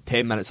 But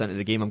 10 minutes into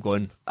the game, I'm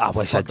going, I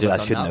wish I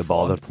shouldn't have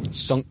bothered.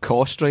 Sunk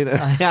cost right there.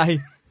 Aye.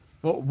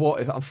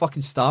 What? I'm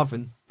fucking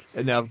starving,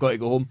 and then I've got to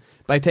go home.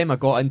 By the time I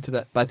got into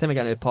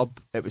the pub,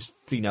 it was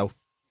 3-0.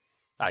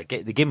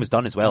 The game was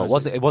done as well.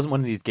 It wasn't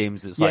one of these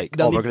games that's we're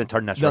going to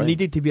turn this There around.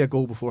 needed to be a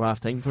goal before half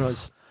time for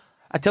us.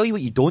 I tell you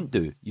what you don't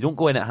do. You don't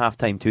go in at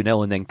half-time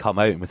 2-0 and then come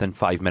out and within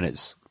 5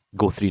 minutes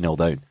go 3-0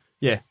 down.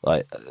 Yeah,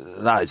 Like,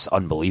 that is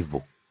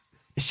unbelievable.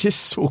 it's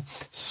just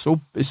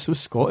it's so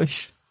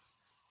Scottish.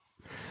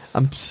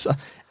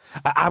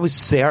 I was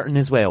certain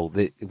as well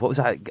that, what was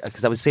that?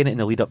 Because I was saying it in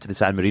the lead up to the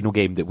San Marino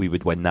game that we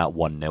would win that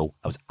 1-0.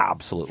 I was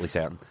absolutely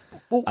certain.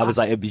 Well, I was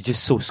like, it'd be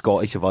just so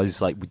Scottish of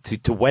us, like,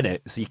 to win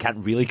it, so you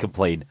can't really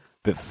complain,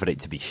 but for it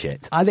to be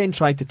shit. I then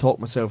tried to talk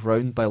myself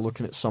round by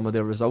looking at some of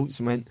their results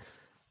and went,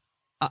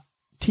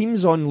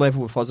 teams on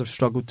level with us have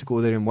struggled to go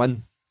there and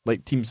win.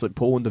 like teams like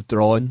Poland have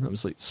drawn. I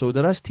was like, so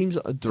there is teams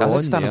that are drawn.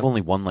 Kazakhstan there. have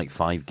only won like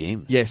 5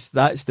 games. Yes,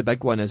 that's the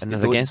big one. Is And they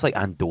they're don't, against like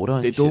Andorra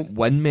and they shit. don't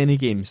win many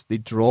games. They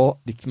draw.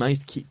 They manage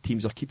to keep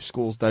teams or keep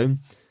scores down.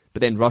 But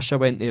then Russia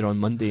went there on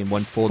Monday and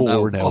won 4-0.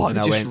 4-0. Oh, and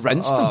they I just went,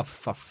 rinsed them.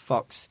 for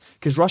fucks.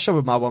 Because Russia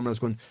were my one. I was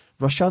going,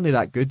 Russia aren't they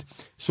that good?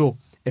 So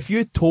if you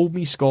had told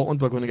me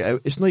Scotland were going to get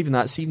out, it's not even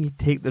that. See, when you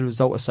take the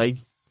result aside,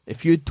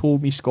 if you had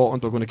told me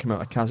Scotland were going to come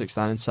out of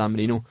Kazakhstan and San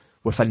Marino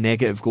with a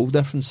negative goal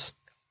difference,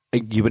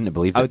 You wouldn't have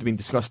believed I it. would have been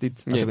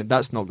disgusted. I'd Yeah. have been,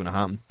 that's not going to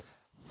happen.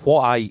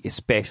 What I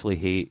especially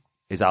hate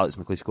is Alex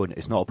McLeish going,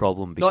 it's not a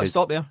problem No, because...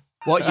 stop there.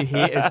 What you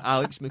hate is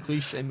Alex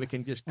McLeish, and we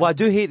can just... Well, I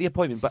do hate the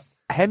appointment, but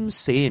him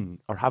saying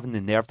or having the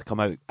nerve to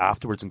come out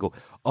afterwards and go,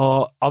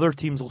 oh, other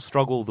teams will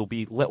struggle, there'll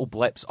be little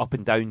blips up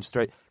and down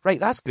straight. Right,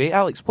 that's great,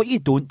 Alex. What you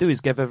don't do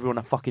is give everyone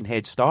a fucking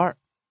head start.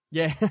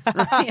 Yeah.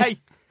 Aye,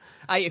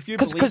 if you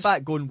believe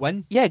that, go and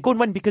win. Yeah, go and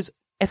win, because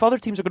if other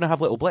teams are going to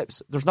have little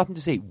blips, there's nothing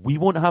to say we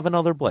won't have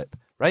another blip,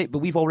 right? But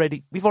we've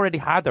already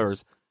had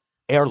ours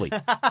early.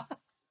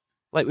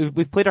 Like,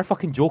 we've played our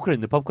fucking Joker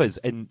in the pub quiz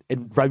in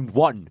round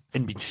 1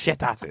 and been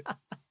shit at it.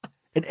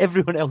 And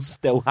everyone else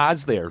still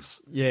has theirs.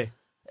 Yeah.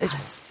 It's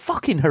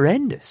fucking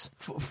horrendous.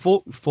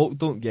 Folk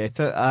don't get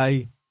it.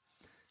 I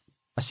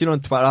seen on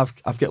Twitter,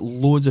 I've got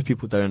loads of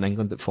people down in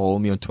England that follow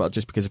me on Twitter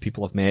just because of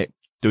people I've met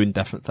doing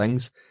different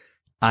things.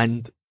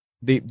 And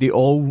they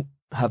all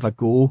have a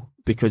go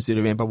because they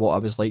remember what I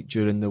was like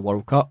during the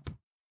World Cup.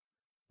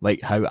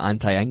 Like how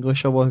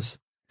anti-English I was.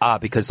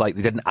 Because like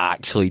they didn't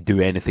actually do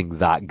anything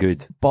that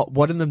good. But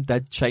one of them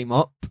did chime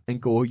up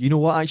and go, you know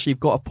what, actually you've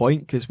got a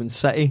point, because when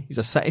City, he's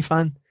a City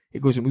fan, he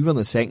goes, when we were in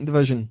the second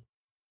division,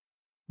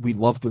 we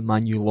loved when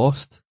Man U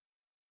lost.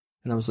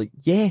 And I was like,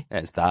 yeah,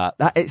 It's that.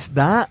 it's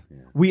that. Yeah.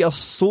 We are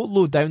so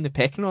low down the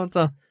pecking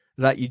order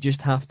that you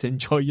just have to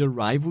enjoy your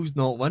rivals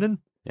not winning.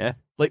 Yeah.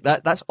 Like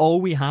that's all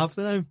we have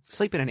now.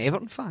 It's like being an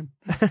Everton fan.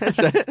 That's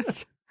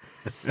it.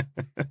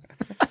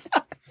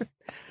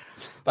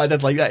 But I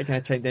did like that. He kind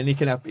of chimed in.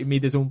 He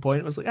made his own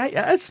point. I was like, hey,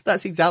 it is.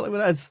 That's exactly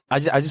what it is. I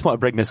just want to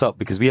bring this up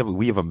because we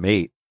have a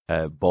mate,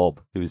 Bob,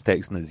 who was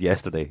texting us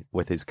yesterday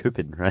with his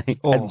coupon, right?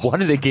 Oh. And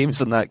one of the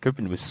games on that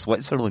coupon was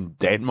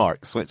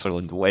Switzerland-Denmark.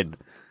 Switzerland win.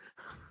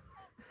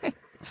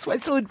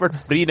 Switzerland were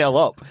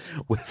 3-0 up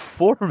with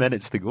 4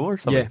 minutes to go or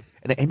something. Yeah.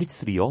 And it ended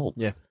 3-3.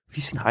 Yeah. Have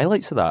you seen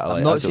highlights of that?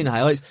 I've not seen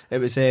highlights. It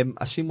was, I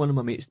seen one of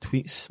my mate's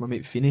tweets, my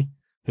mate Feeney,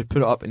 who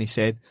put it up and he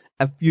said,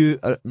 if you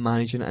are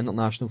managing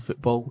international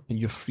football and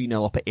you're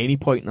 3-0 up at any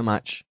point in the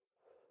match,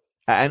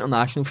 at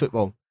international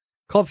football,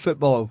 club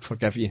football will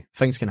forgive you.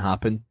 Things can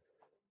happen.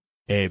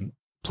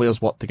 Players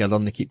work together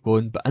and they keep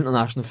going. But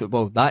international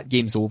football, that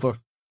game's over.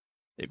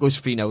 It goes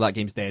 3-0, that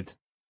game's dead.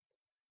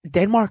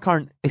 Denmark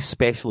aren't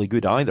especially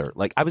good either.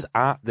 Like, I was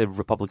at the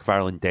Republic of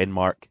Ireland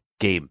Denmark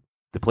game,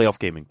 the playoff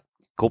game in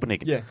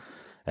Copenhagen. Yeah.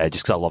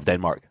 Just because I love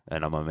Denmark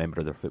and I'm a member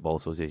of their football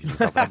association and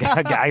stuff.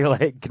 I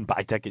like, can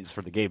buy tickets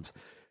for the games.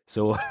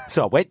 So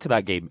I went to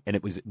that game and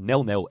it was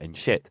 0-0 and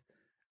shit.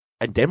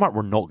 And Denmark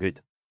were not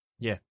good.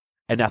 Yeah.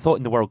 And I thought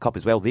in the World Cup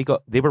as well,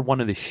 they were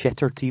one of the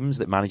shitter teams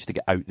that managed to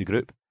get out the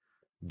group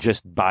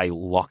just by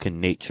luck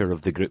and nature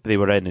of the group they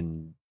were in,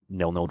 and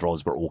 0-0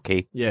 draws were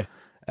okay. Yeah.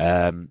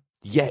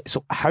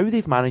 So how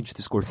they've managed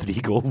to score 3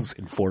 goals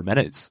in 4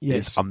 minutes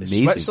is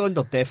amazing. Switzerland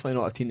are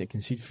definitely not a team that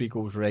concede 3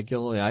 goals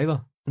regularly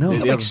either. No, They-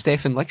 Like they're-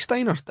 Stefan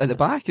Lichtsteiner at the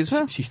back as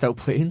well. She's still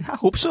playing. I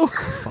hope so.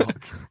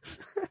 Fuck.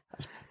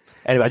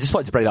 Anyway, I just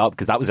wanted to bring that up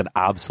because that was an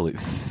absolute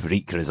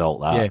freak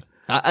result. That.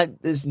 Yeah.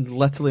 It's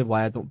literally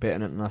why I don't bet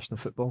in international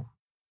football.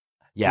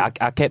 Yeah,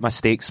 I kept my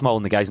stakes small,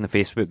 and the guys in the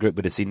Facebook group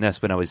would have seen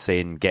this when I was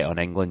saying get on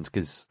England,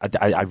 because I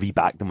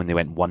rebacked them when they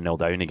went 1-0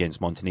 down against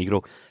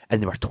Montenegro,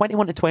 and they were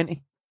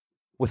 21-20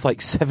 with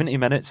like 70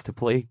 minutes to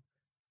play.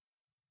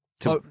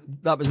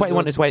 That was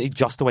 21-20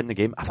 just to win the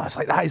game. I thought, it's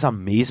like, that is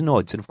amazing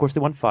odds, and of course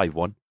they won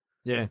 5-1.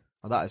 Yeah,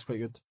 that is quite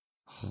good.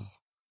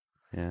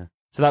 Yeah.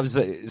 So that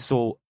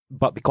was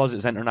but because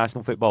it's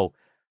international football,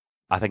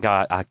 I think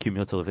I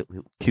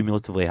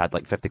cumulatively had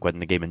like 50 quid in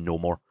the game and no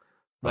more.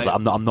 I was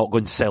Right. like, I'm not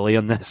going silly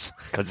on this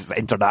because it's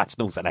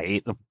internationals and I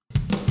hate them.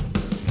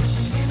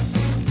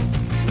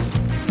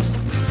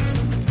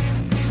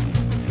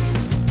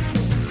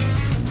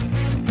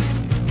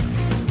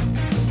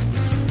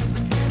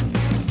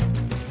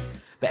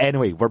 But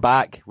anyway, we're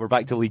back. We're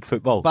back to league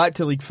football. Back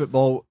to league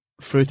football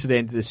through to the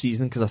end of the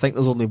season, because I think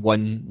there's only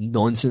one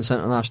nonsense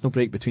international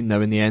break between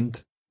now and the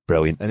end,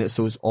 Brilliant. and it's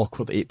those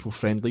awkward April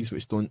friendlies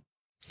which don't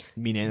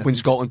mean anything. When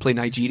Scotland play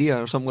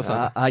Nigeria or something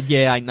like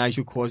that.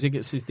 Nigel Quasi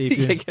gets his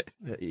debut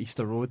at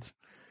Easter Road.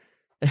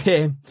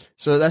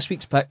 So this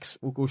week's picks,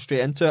 we'll go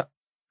straight into it.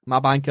 My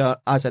banker,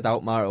 AZ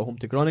Alkmaar at home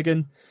to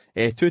Groningen,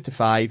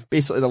 2-5.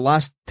 Basically, the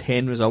last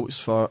 10 results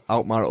for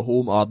Alkmaar at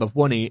home are they've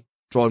won 8,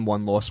 drawn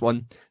 1, lost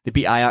 1. They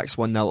beat Ajax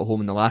 1-0 at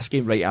home in the last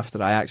game, right after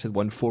Ajax had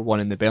won 4-1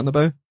 in the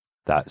Bernabeu.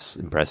 That's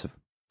impressive.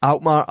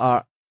 Alkmaar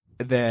are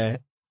they're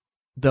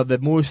the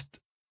most,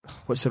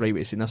 what's the right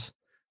way of saying this?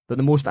 They're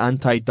the most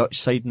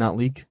anti-Dutch side in that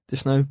league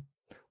just now.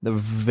 They're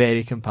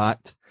very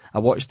compact. I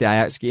watched the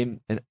Ajax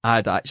game and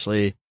I'd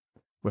actually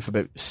with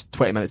about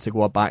 20 minutes to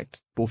go, I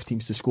backed both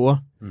teams to score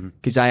Mhm.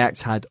 because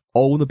Ajax had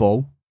all the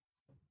ball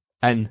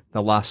in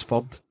the last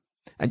third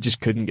and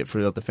just couldn't get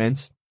through their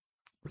defence.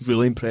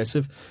 Really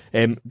impressive.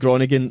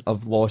 Groningen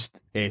have lost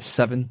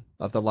 7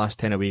 of the last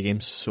 10 away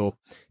games, so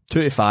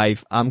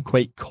 2-5. I'm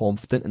quite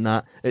confident in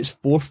that. It's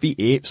 4 feet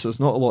 8, so it's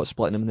not a lot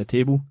splitting them in the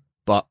table,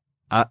 but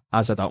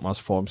as a Alkmaar's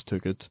form's too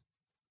good.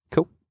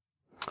 Cool.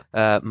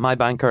 My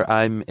banker,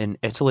 I'm in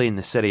Italy in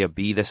the Serie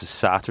B. This is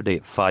Saturday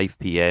at 5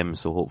 p.m,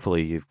 so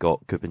hopefully you've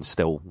got Coupon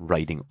still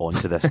riding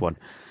onto this one.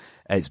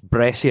 It's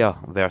Brescia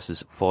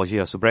versus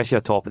Foggia. So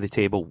Brescia top of the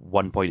table,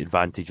 1 point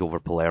advantage over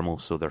Palermo,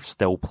 so they're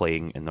still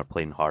playing and they're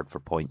playing hard for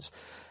points.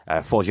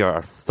 Foggia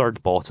are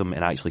third bottom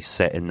and actually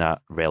sit in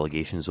that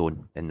relegation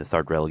zone in the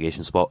third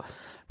relegation spot.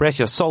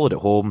 Brescia solid at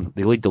home.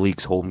 They lead the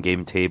league's home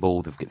game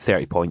table. They've got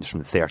 30 points from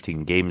the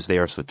 13 games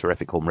there, so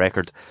terrific home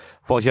record.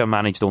 Foggia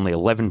managed only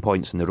 11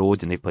 points on the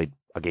road and they've played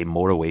a game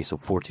more away, so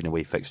 14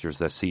 away fixtures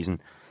this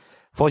season.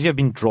 Foggia have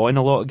been drawing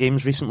a lot of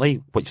games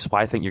recently, which is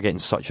why I think you're getting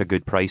such a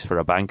good price for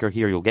a banker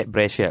here. You'll get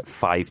Brescia at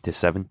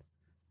 5-7.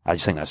 I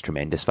just think that's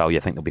tremendous value.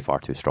 I think they'll be far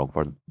too strong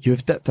for them.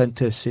 You've dipped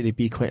into Serie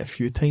B quite a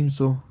few times,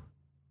 though.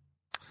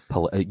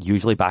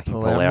 Usually backing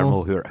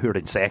Palermo, who are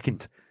in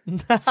second.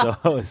 So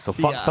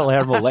fuck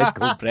Palermo, let's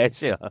go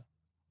Brescia.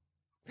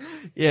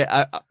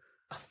 Yeah,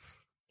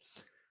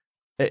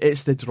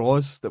 it's the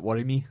draws that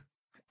worry me.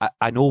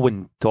 I know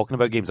when talking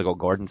about games, I got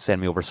Gordon send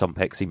me over some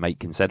picks he might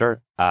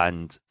consider,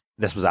 and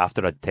this was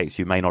after I'd texted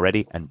you mine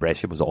already, and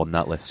Brescia was on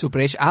that list. So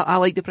Brescia, I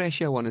like the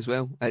Brescia one as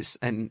well. It's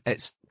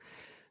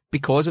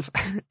because of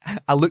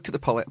I looked at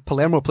the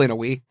Palermo playing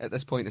away at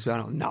this point as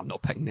well. And I'm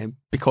not picking them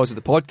because of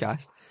the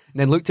podcast. And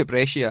then looked at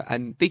Brescia,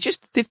 and they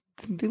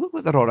look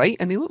like they're all right,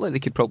 and they look like they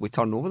could probably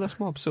turn over this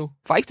mob. So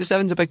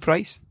 5-7 is a big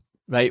price.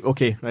 Right.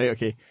 Okay.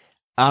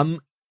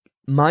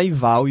 My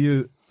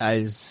value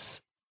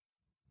is,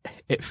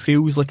 it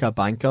feels like a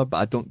banker, but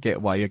I don't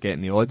get why you're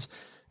getting the odds.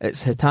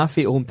 It's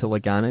Getafe at home to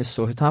Leganes.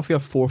 So Getafe are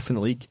 4th in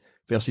the league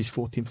versus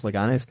 14th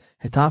Leganes.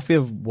 Getafe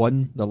have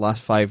won the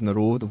last 5 in a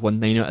row. They've won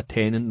 9 out of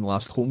 10 in the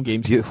last home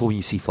games. It's beautiful when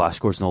you see flash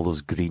scores and all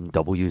those green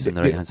W's in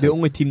the right hand side. The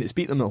only team that's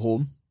beat them at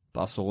home,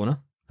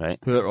 Barcelona. Right.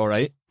 Who are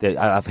alright.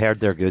 I've heard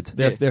they're good.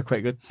 They're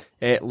quite good.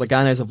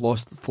 Leganes have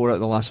lost 4 out of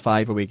the last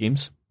 5 away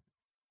games.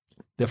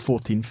 They're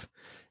 14th.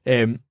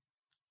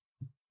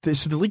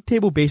 So the league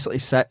table basically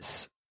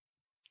sits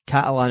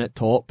Catalan at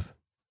top,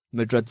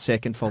 Madrid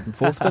second, third and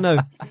fourth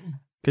now.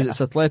 Because it's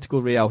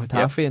Atletico, Real,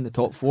 Getafe in the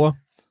top 4.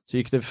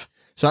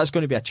 So that's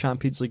going to be a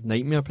Champions League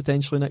nightmare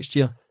potentially next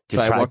year.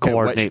 Just try to work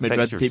out which Madrid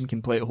fixtures. team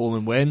can play at home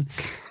and when.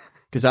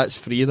 Because that's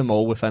 3 of them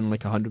all within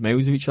like 100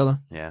 miles of each other.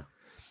 Yeah.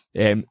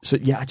 So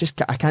yeah,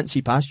 I can't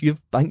see past you.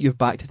 I think you've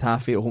backed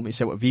Getafe at home to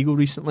Celta Vigo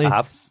recently. I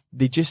have.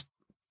 They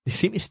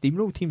seem to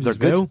steamroll teams They're as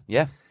well. good.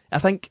 Yeah. I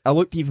think I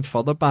looked even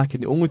further back,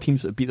 and the only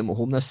teams that have beat them at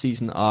home this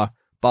season are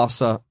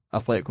Barca,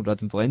 Atletico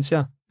Madrid, and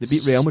Valencia. They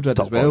beat Real Madrid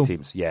Top as well.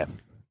 Teams, yeah.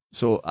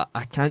 So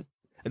I can't.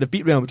 They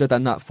beat Real Madrid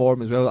in that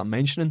form as well that I'm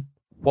mentioning.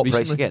 What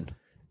recently. price are you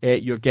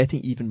getting? You're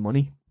getting even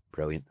money.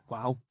 Brilliant.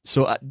 Wow.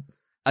 So I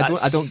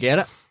don't get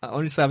it.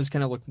 Honestly, I was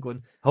kind of looking,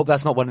 going. Hope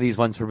that's not one of these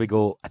ones where we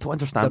go, I don't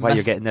understand why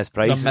you're getting this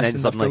price, and They're then missing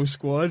the suddenly, full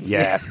squad.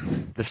 yeah,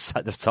 there's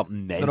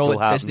something mental They're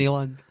all at happening.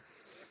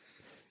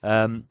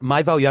 Disneyland.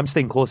 My value, I'm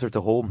staying closer to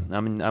home.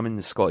 I'm in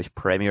the Scottish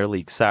Premier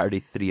League, Saturday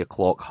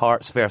 3:00,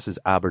 Hearts versus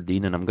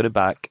Aberdeen, and I'm going to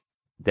back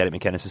Derek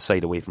McInnes'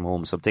 side away from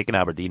home. So I'm taking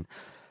Aberdeen,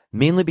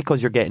 mainly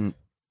because you're getting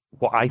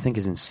what I think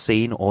is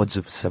insane odds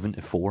of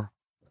 7-4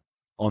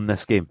 on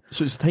this game.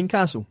 So it's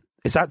Tynecastle.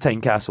 It's at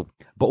Tynecastle,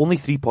 but only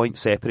 3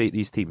 points separate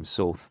these teams.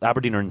 So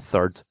Aberdeen are in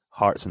 3rd,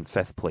 Hearts in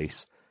 5th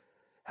place.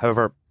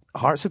 However,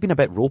 Hearts have been a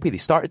bit ropey. They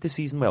started the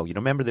season well. You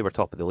remember they were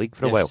top of the league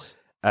for a while.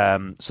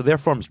 So their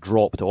form's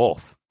dropped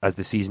off as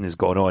the season has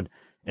gone on,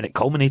 and it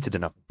culminated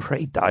in a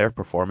pretty dire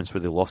performance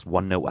where they lost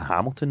 1-0 to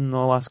Hamilton in the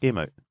last game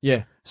out.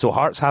 Yeah. So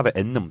Hearts have it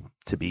in them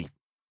to be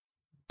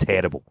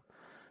terrible.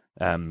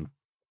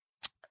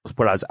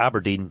 Whereas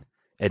Aberdeen,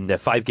 in the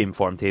 5-game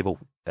form table,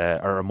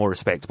 are a more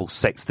respectable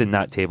 6th in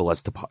that table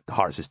as to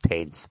Hearts is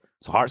 10th.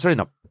 So Hearts are in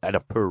a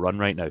poor run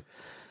right now.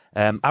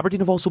 Aberdeen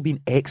have also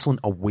been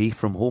excellent away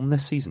from home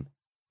this season.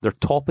 They're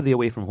top of the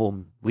away from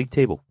home league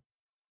table.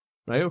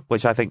 Right.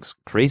 Which I think's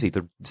crazy.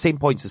 They're same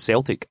points as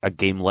Celtic, a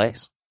game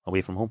less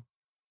away from home.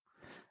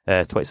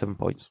 27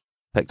 points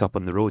picked up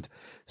on the road.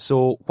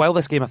 So while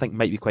this game I think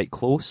might be quite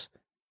close,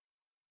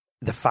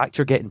 the fact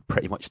you're getting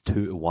pretty much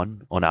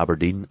 2-1 on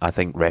Aberdeen, I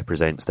think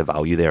represents the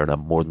value there, and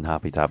I'm more than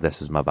happy to have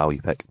this as my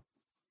value pick.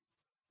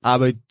 I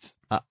would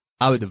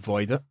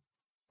avoid it,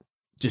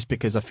 just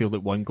because I feel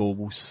that 1 goal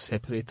will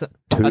separate it.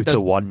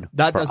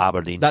 2-1 for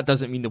Aberdeen. That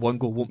doesn't mean the 1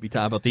 goal won't be to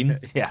Aberdeen,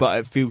 Yeah. but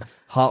I feel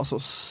Hearts are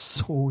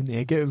so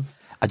negative.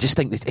 I just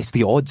think that it's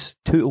the odds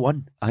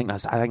 2-1. I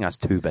think that's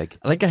too big.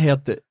 I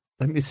heard that.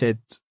 I think they said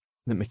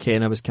that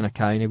McKenna was kind of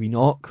carrying a wee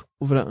knock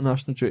over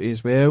international duty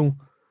as well.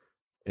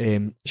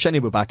 Shinnie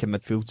will be back in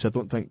midfield, so I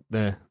don't think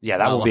that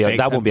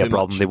won't be a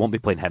problem. Much. They won't be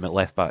playing him at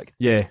left back.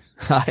 Yeah,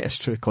 it's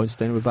true.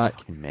 Constantine will be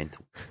back.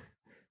 Mental.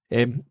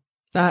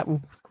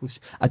 Well, of course.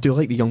 I do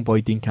like the young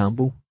boy Dean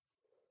Campbell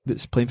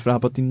that's playing for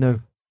Aberdeen now.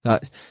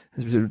 It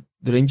was the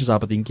Rangers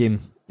Aberdeen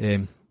game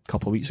a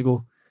couple of weeks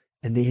ago,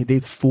 and they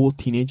had 4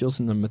 teenagers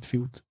in their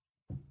midfield.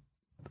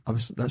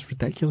 That's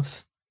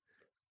ridiculous.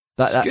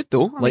 That's good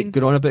though. I mean,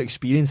 going on about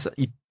experience.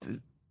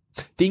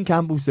 Dean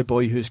Campbell's the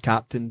boy who's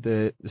captained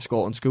the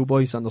Scotland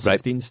schoolboys under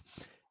 16s,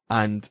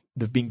 and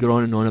they've been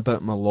going on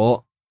about him a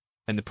lot.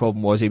 And the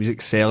problem was he was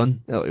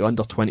excelling at the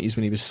under 20s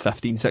when he was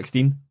 15,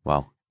 16.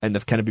 Wow. And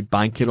they've kind of been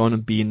banking on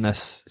him being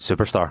this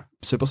superstar.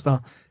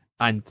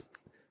 And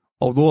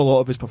although a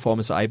lot of his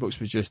performance at Ibrox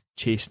was just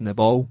chasing the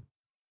ball,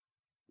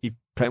 he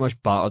pretty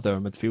much battered our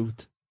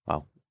midfield.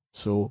 Wow.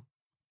 So,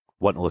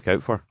 what to look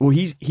out for? Well,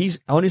 he's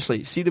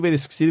honestly, see the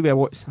way I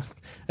watch.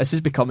 This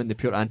is becoming the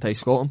pure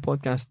anti-Scotland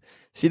podcast.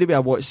 See the way I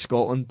watch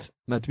Scotland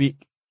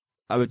midweek.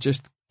 I would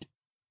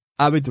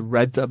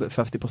rid about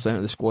 50%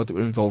 of the squad that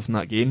were involved in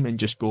that game and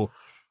just go,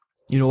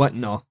 you know what?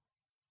 No,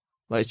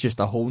 it's just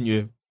a whole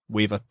new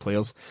wave of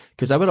players.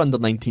 Because our under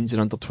 19s and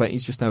under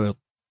 20s just now are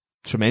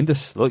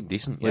tremendous. Look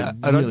decent, yeah.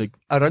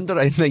 Our under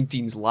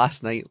 19s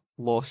last night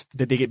lost.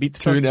 Did they get beat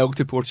 2-0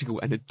 to Portugal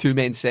and had 2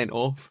 men sent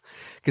off?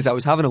 Because I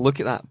was having a look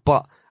at that,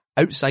 but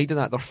outside of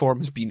that, their form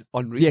has been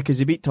unreal. Yeah, because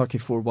they beat Turkey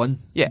 4-1.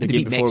 Yeah, the they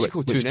game beat before,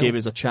 Mexico 2-0. which gave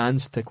us a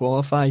chance to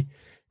qualify.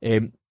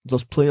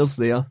 There's players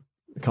there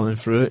coming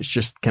through. It's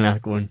just kind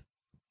of going,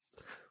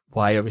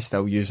 why are we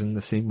still using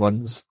the same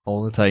ones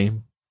all the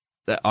time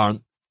that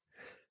aren't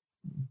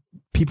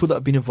people that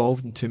have been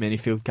involved in too many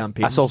field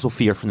campaigns? That's also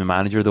fear from the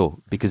manager,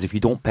 though, because if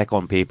you don't pick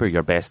on paper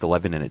your best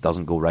 11 and it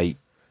doesn't go right,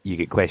 you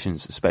get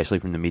questions, especially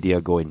from the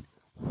media, going,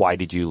 why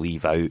did you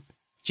leave out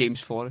James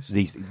Forrest?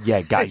 These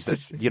guys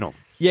that, you know.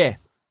 Yeah.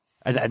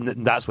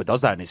 And that's what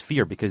does that, and it's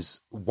fear,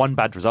 because one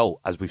bad result,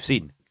 as we've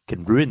seen,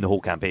 can ruin the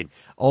whole campaign.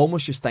 I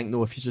almost just think,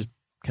 though, if you just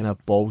kind of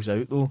balls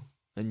out, though,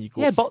 and you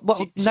go... Yeah, but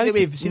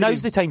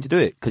now's the time to do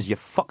it, because you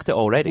fucked it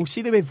already. Well,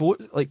 see the way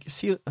vote... Like,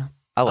 see...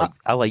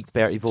 I liked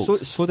Bertie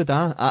Vogts. So did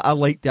I. I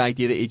liked the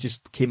idea that he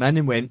just came in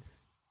and went,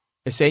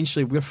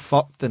 essentially, we're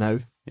fucked now.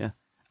 Yeah.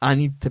 I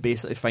need to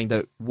basically find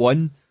out,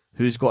 1,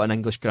 who's got an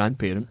English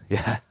grandparent.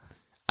 Yeah.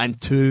 And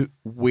 2,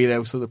 where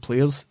else are the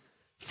players?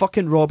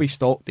 Fucking Robbie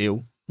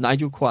Stockdale,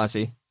 Nigel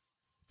Quasi,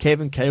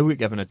 Kevin Kyle got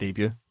given a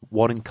debut.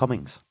 Warren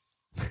Cummings.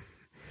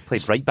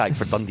 Played right back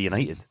for Dundee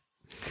United.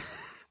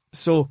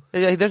 So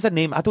there's a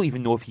name, I don't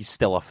even know if he's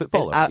still a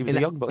footballer. He was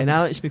a young boy. And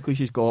Alex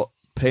McLeish's got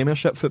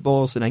Premiership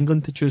footballers in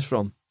England to choose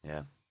from.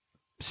 Yeah.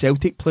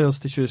 Celtic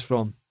players to choose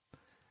from.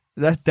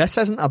 This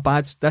isn't a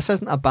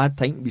bad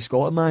time to be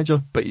Scotland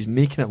manager, but he's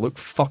making it look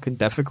fucking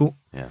difficult.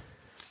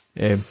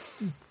 Yeah.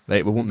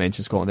 Right, we won't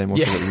mention Scotland anymore,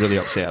 so we're really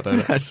upset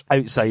about it.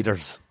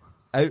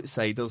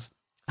 Outsiders.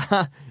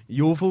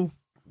 Yeovil.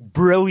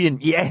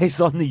 Brilliant.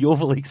 Yes, on the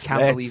Yeovil Express.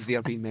 Can't believe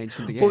they're being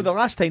mentioned again. Well, the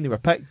last time they were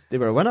picked, they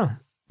were a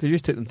winner. Because you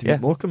just took them to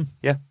meet Morecambe.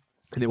 Yeah.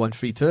 And they won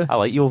 3-2. I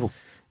like Yeovil.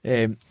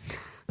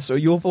 So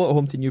Yeovil at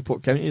home to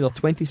Newport County. They're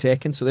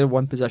 22nd, so they're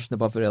one position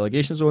above the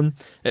relegation zone.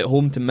 At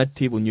home to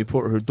mid-table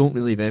Newport, who don't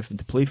really have anything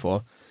to play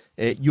for.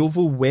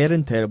 Yeovil were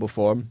in terrible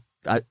form.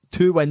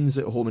 2 wins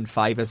at home and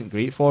 5 isn't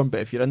great form,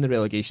 but if you're in the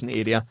relegation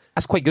area...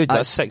 That's quite good.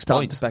 That's 6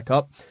 points. To pick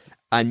up.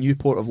 And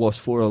Newport have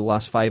lost 4 of the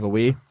last 5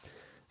 away.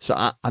 So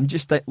I'm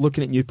just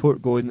looking at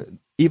Newport going,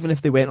 even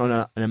if they went on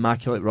an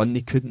immaculate run,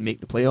 they couldn't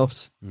make the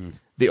playoffs.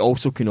 They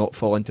also cannot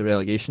fall into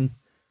relegation.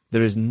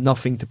 There is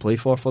nothing to play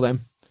for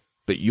them.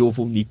 But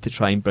Yeovil need to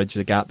try and bridge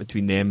the gap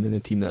between them and the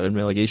team that are in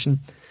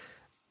relegation.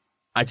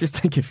 I just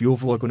think if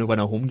Yeovil are going to win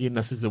a home game,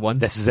 this is the one.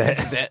 This is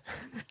it.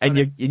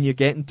 And you're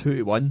getting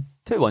 2-1.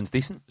 2-1's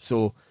decent.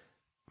 So,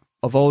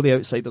 of all the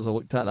outsiders I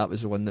looked at, that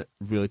was the one that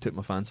really took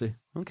my fancy.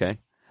 Okay.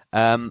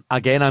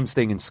 Again, I'm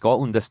staying in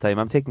Scotland this time.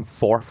 I'm taking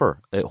Forfar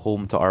at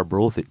home to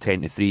Arbroath at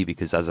 10-3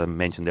 because, as I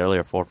mentioned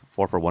earlier,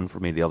 Forfar won for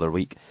me the other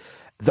week.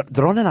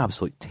 They're on an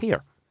absolute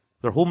tear.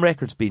 Their home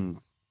record's been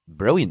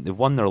brilliant. They've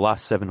won their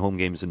last 7 home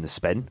games in the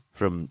spin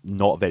from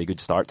not a very good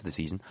start to the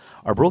season.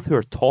 Arbroath, who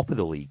are top of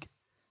the league.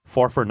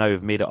 Forfar now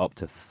have made it up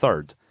to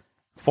 3rd.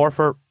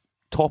 Forfar,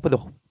 top of the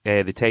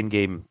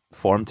 10-game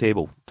form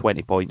table,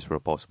 20 points for a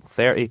possible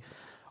 30.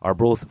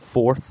 Arbroath,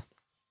 4th,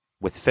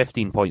 with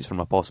 15 points from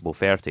a possible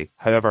 30.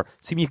 However,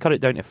 see when you cut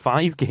it down to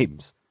 5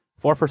 games,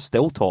 Forfar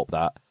still top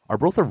that.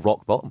 Arbroath are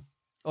rock bottom.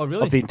 Oh,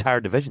 really? Of the entire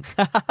division.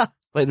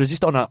 Like, they're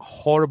just on a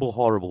horrible,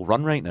 horrible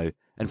run right now,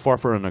 and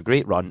Forfar on a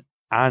great run,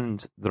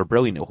 and they're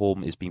brilliant at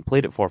home. It's being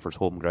played at Forfar's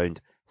home ground,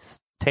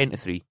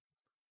 10-3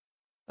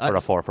 for a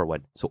Forfar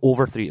win. So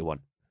over 3-1.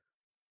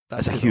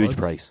 That's a huge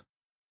price.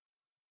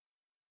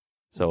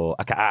 So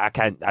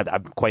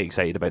I'm quite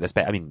excited about this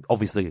bet. I mean,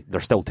 obviously they're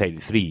still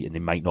 10-3 and they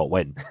might not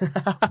win,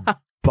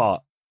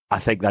 but I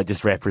think that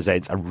just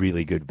represents a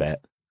really good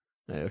bet.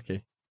 Right,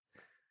 okay.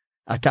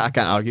 I can't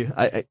argue.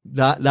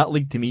 That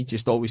league to me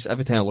just always,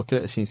 every time I look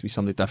at it, it seems to be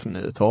somebody different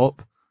at the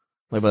top.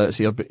 Like whether it's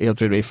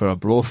Airdrie Rafe or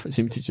Arbroath, it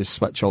seems to just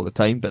switch all the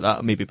time. But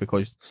that may be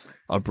because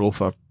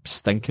Arbroath are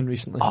stinking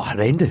recently. Oh,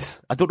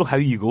 horrendous! I don't know how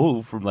you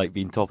go from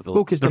being top of the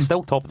league. They're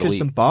still top of the league.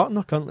 Because Dumbarton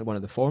are currently one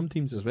of the form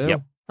teams as well.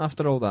 Yep.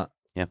 After all that.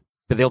 Yeah.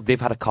 But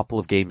they've had a couple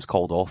of games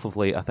called off of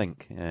late, I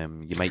think.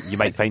 You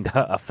might find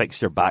a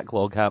fixture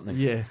backlog happening.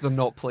 Yeah. They're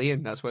not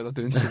playing, that's why they're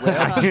doing so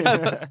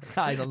well.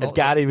 If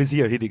Gary was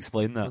here, he'd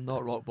explain that. They're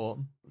not rock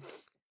bottom.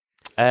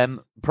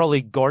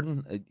 Probably,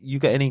 Gordon, you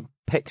got any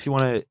picks you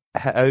want to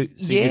hit out?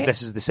 Seeing as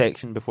this is the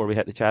section before we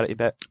hit the charity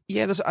bit.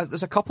 Yeah,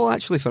 there's a couple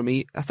actually for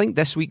me. I think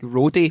this week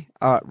Rode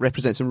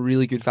represents some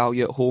really good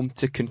value at home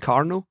to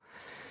Concarneau.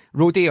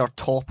 Rode are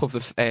top of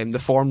the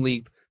form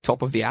league,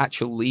 top of the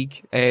actual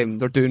league. They're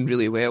doing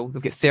really well.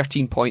 They've got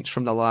 13 points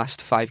from the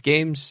last 5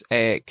 games.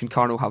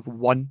 Concarneau have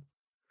 1.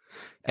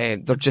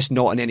 They're just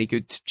not in any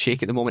good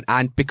shape at the moment,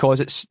 and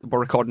because we're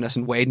recording this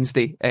on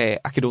Wednesday,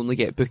 I could only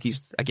get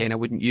bookies again I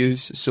wouldn't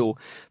use.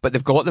 But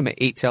they've got them at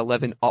 8 to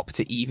 11, up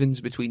to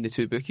evens between the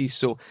two bookies.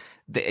 So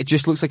it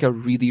just looks like a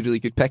really, really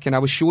good pick. And I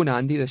was showing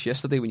Andy this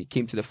yesterday when you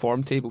came to the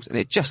form tables, and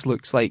it just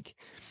looks like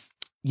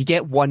you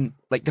get one.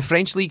 Like the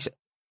French leagues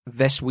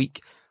this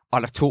week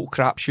are a total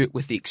crapshoot,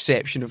 with the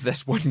exception of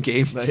this one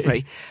game.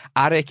 Right?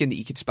 I reckon that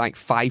you could spank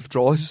 5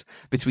 draws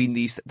between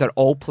these. They're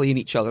all playing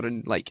each other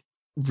in like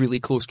really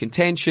close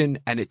contention,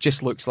 and it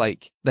just looks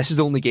like this is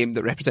the only game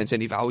that represents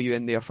any value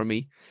in there for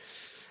me.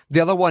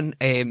 The other one,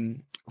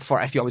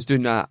 for if I was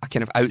doing a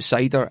kind of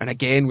outsider, and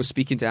again was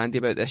speaking to Andy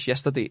about this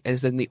yesterday,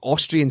 is in the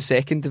Austrian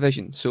second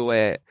division. So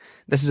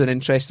this is an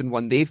interesting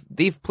one.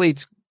 They've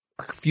played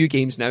a few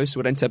games now, so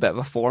we're into a bit of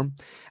a form.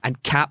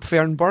 And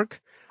Kapfernberg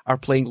are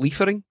playing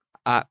Liefering,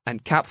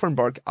 and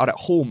Kapfernberg are at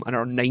home and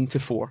are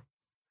 9-4.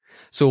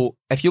 So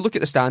if you look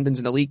at the standings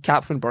in the league,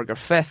 Kapfernberg are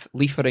 5th,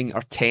 Liefering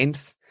are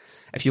 10th.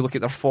 If you look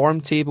at their form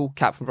table,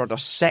 Kapfenberg are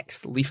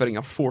 6th, Liefering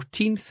are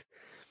 14th.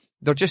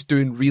 They're just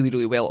doing really,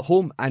 really well at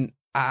home. And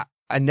I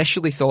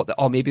initially thought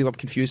that, maybe I'm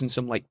confusing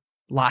some like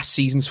last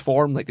season's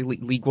form, like the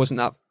league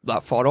wasn't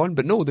that far on.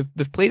 But no,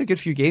 they've played a good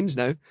few games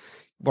now.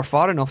 We're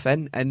far enough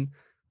in, and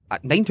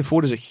at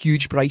 9-4 is a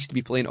huge price to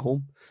be playing at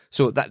home.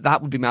 So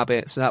that would be my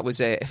bet. So that was,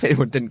 if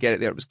anyone didn't get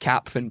it there, it was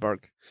Kapfenberg.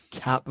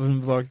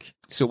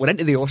 So we're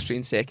into the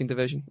Austrian second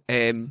division.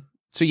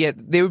 So yeah,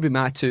 they would be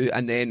my 2,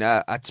 and then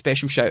a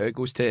special shout out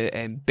goes to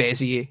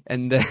Béziers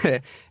in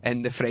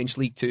the French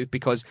League 2,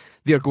 because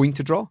they're going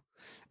to draw,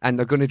 and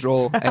they're going to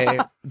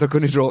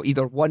draw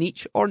either 1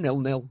 each or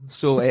 0-0.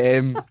 So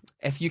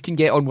if you can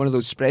get on one of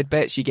those spread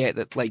bets, you get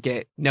that like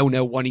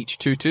 0-0, 1 each,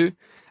 2-2.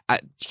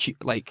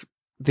 Like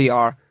they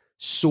are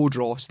so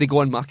draws. They go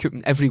on my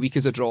coupon every week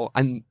as a draw,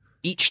 and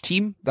each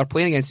team they're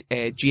playing against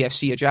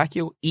GFC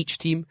Ajaccio. Each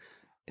team,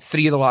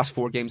 3 of the last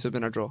 4 games have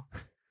been a draw.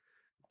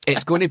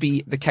 It's going to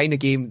be the kind of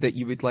game that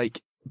you would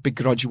like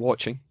begrudge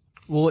watching.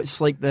 Well, it's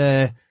like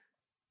the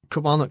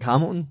Kilmarnock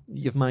Hamilton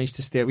you've managed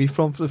to stay away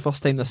from for the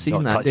first time this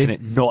season.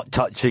 Not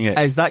touching it.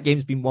 As that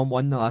game's been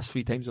 1-1 the last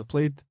 3 times I've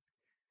played.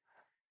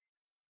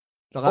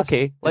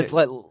 Okay,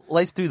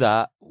 let's do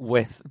that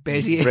with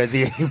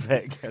Béziers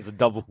pick as a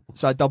double.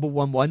 So a double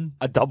 1-1.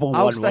 A double 1-1.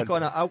 I'll stick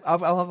on it.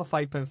 I'll have a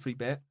 £5 free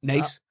bet.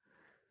 Nice.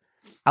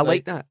 I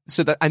like that.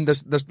 So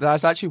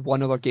there's actually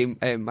one other game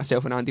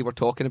myself and Andy were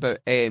talking about.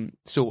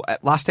 So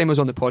last time I was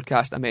on the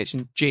podcast, I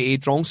mentioned J.A.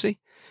 Droncy,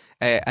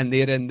 and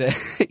they're in the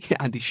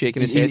Andy's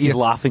shaking his head. He's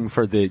laughing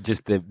for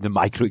the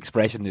micro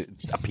expression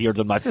that appeared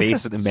on my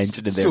face at the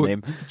mention of their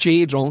name.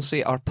 J.A.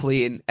 Droncy are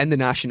playing in the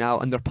National,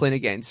 and they're playing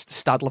against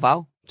Stade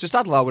Laval. So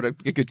Stade Laval were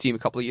a good team a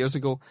couple of years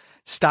ago.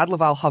 Stade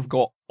Laval have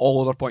got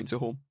all of their points at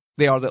home.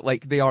 They are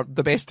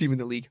the best team in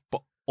the league,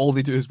 but all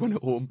they do is win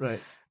at home. Right.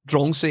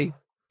 Droncy,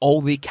 all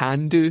they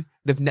can do,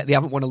 they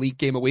haven't won a league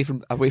game away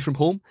from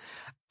home.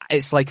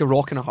 It's like a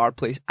rock and a hard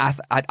place. I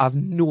have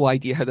no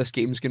idea how this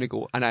game's going to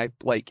go, and I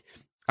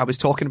was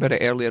talking about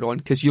it earlier on,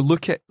 because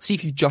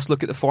if you just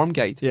look at the form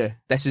guide,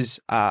 this is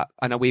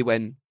an away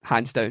win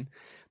hands down.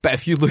 But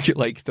if you look at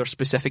like their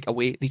specific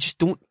away, they just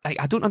don't.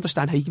 I don't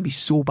understand how you can be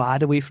so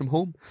bad away from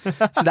home.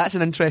 So that's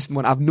an interesting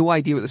one. I have no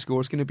idea what the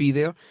score is going to be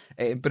there,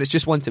 but it's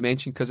just one to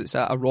mention because it's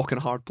a rock and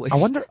a hard place. I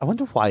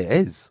wonder why it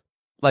is.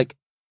 Like,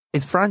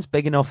 is France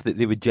big enough that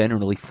they would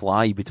generally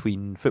fly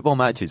between football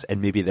matches,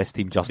 and maybe this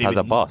team just has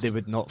a bus? They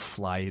would not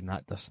fly in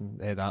that distance,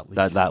 that league.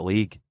 That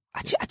league.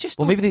 I just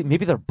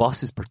maybe their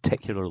bus is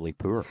particularly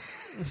poor.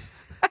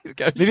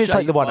 Maybe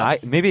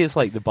it's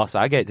like the bus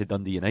I get to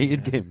Dundee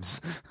United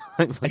games.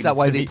 Is that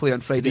why they play on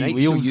Friday night?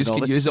 So you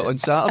can use it on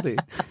Saturday.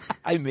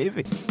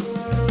 Maybe.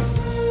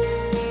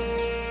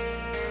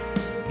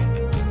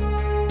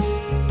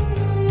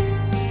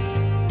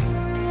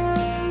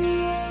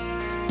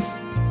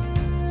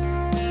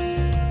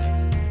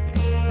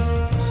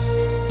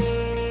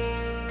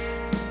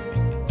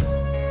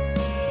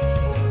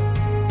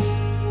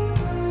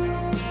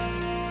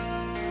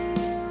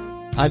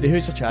 Andy,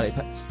 who's your charity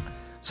picks?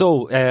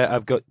 So,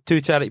 I've got 2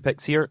 charity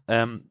picks here,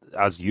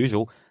 as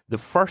usual. The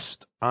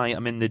first, I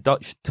am in the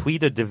Dutch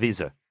Tweede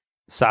Divisie,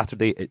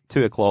 Saturday at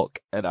 2:00,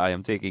 and I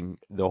am taking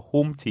the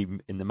home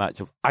team in the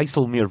match of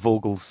IJsselmeer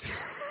Vogels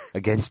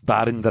against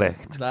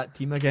Barendrecht. That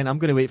team again. I'm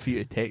going to wait for you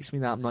to text me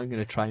that. I'm not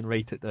going to try and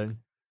write it down.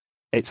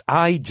 It's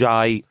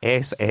IJsselmeer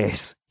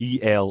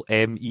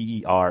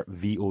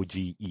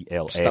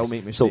Vogels. Still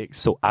make mistakes.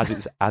 So as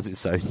it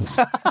sounds.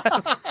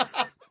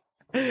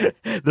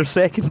 They're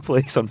second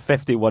place on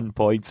 51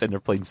 points, and they're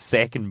playing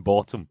second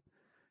bottom,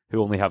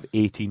 who only have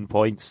 18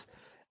 points.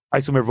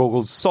 IJsselmeer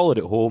Vogels, solid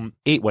at home,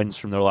 8 wins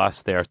from their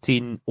last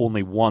 13,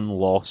 only 1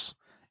 loss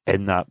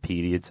in that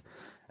period.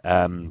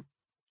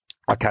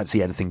 I can't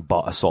see anything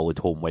but a solid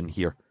home win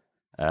here.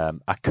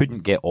 I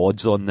couldn't get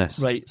odds on this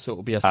Right, so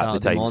it'll be a at the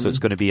Saturday time, morning. so it's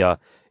going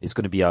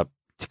to be a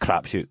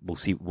crapshoot.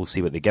 We'll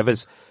see what they give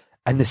us.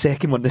 And the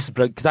second one, this is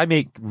brilliant because I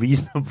make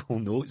reasonable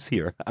notes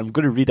here. I'm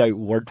going to read out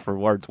word for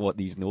word what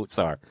these notes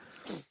are.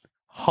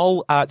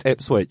 Hull at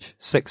Ipswich,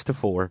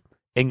 6-4,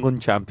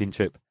 England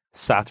Championship,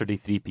 Saturday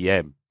 3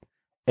 p.m.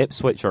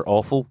 Ipswich are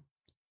awful.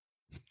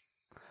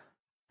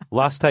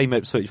 Last time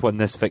Ipswich won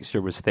this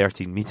fixture was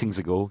 13 meetings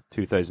ago,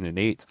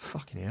 2008.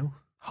 Fucking hell.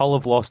 Hull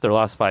have lost their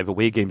last 5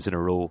 away games in a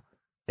row.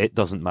 It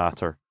doesn't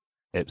matter.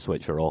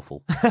 Ipswich are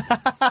awful.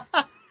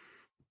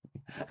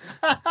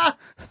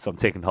 So I'm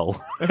taking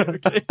Hull.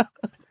 Okay.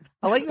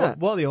 I like that.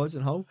 What are the odds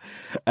in Hull?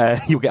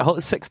 You'll get Hull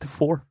at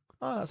 6-4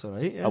 Oh, that's all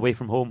right. Yeah. away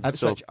from home.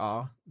 Ipswich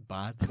are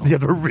bad. Yeah,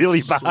 they're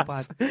really So bad.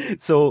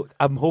 bad. So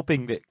I'm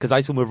hoping that, because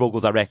IJsselmeer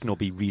Vogels, I reckon, will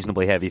be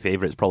reasonably heavy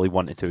favourites, probably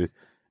 1-2.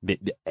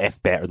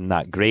 If better than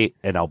that, great.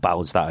 And I'll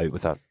balance that out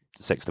with a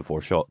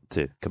 6-4 shot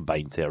to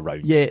combine to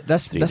around. Yeah,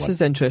 this 3-1. is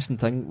the interesting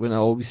thing when I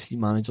always see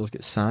managers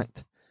get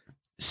sacked.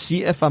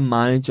 See if a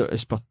manager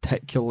is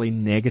particularly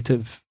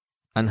negative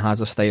and has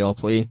a style of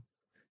play.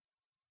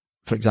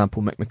 For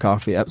example, Mick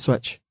McCarthy at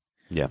Ipswich.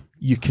 Yeah.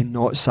 You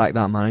cannot sack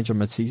that manager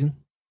mid-season.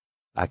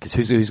 Because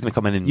who's going to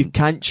come in and... You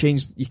can't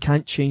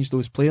change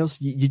those players.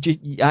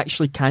 You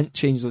actually can't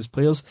change those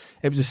players.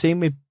 It was the same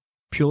with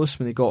Pulis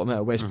when they got him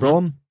out of West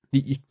Brom.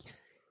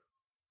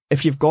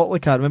 If you've got,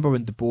 like, I remember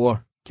when De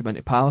Boer came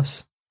into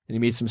Palace and he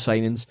made some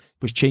signings,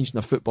 was changing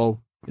their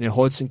football, and then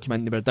Hodgson came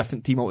in, they were a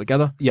different team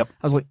altogether. Yep.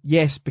 I was like,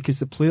 yes, because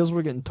the players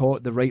were getting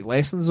taught the right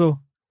lessons, though.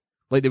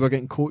 Like, they were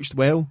getting coached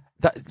well.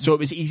 So it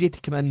was easy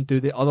to come in and do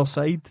the other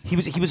side. He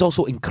was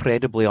also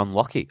incredibly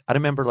unlucky. I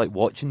remember like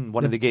watching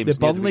one of the games. The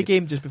Burnley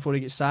game, just before he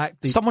gets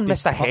sacked. Someone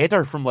missed a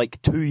header from like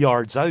 2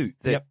 yards out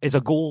that is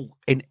a goal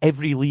in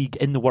every league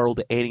in the world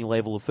at any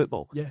level of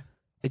football. Yeah.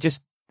 It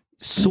just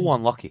so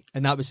unlucky.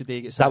 And that was the day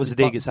he gets sacked. That was the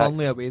day he gets sacked.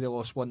 Burnley away, they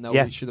lost 1-0.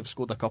 Yeah. They should have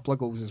scored a couple of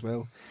goals as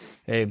well.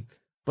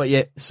 But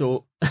yeah,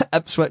 so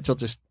Ipswich are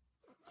just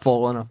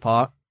falling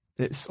apart.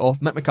 It's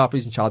off. Mick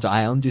McCarthy's in charge of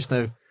Ireland just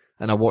now,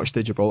 and I watched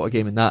the Gibraltar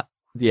game, and that,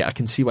 yeah, I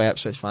can see why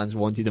Ipswich fans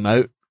wanted him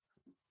out,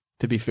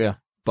 to be fair.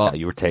 But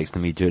You were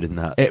texting me during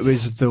that. it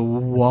was the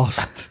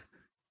worst.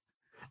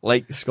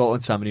 Like,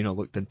 Scotland San Marino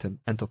looked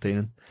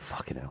entertaining.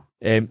 Fucking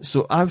hell.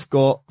 So I've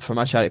got, for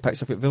my charity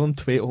picks, I've got Willem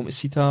II at home at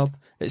Sittard.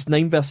 It's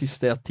 9 versus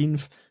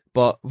 13th,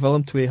 but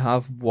Willem II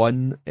have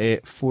won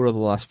 4 of the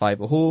last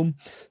 5 at home.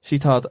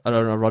 Sittard are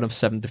on a run of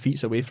 7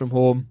 defeats away from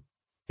home.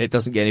 It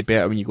doesn't get any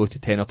better when you go to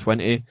 10 or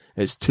 20.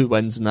 It's 2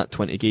 wins in that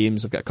 20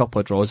 games. I've got a couple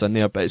of draws in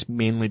there, but it's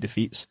mainly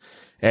defeats.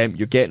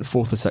 You're getting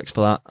 4 to 6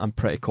 for that. I'm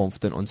pretty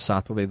confident on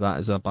Saturday that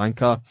is a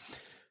banker.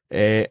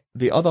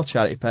 The other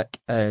charity pick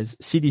is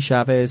CD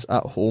Chavez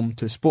at home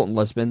to Sporting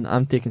Lisbon.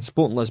 I'm taking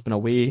Sporting Lisbon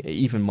away at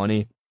even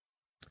money.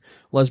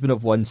 Lisbon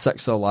have won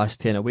 6 of their last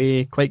 10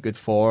 away. Quite good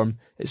form.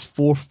 It's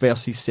 4th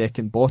versus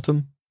 2nd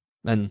bottom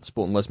in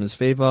Sporting Lisbon's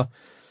favour.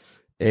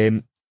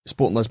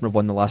 Sporting Lisbon have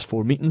won the last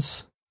 4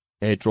 meetings,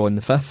 drawing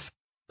the 5th.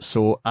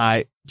 So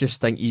I just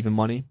think even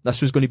money.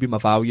 This was going to be my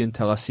value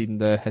until I seen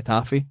the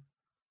Getafe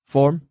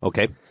form.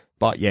 Okay.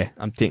 But yeah,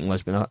 I'm taking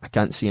Lisbon. I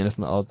can't see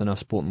anything other than a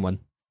Sporting win.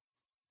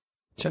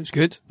 Sounds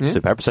good. Yeah.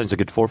 Superb. Sounds a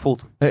good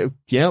fourfold. Yeah,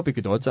 it'll be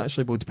good odds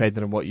actually, but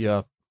depending on what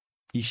your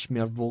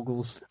IJsselmeer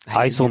Vogels.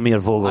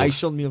 IJsselmeer Vogels.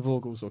 IJsselmeer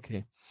Vogels,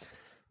 okay.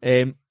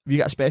 Have you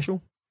got a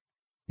special?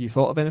 You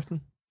thought of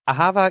anything? I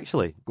have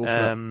actually. Go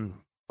for it.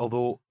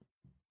 Although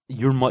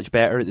you're much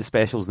better at the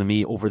specials than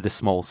me over the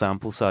small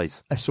sample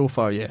size. So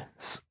far,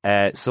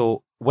 yeah.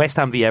 So West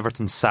Ham v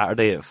Everton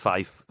Saturday at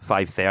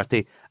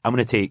 5:30. I'm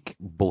going to take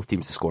both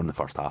teams to score in the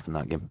first half in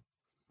that game.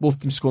 Both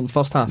teams scored in the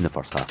first half. In the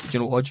first half. Do you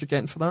know what odds you're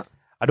getting for that?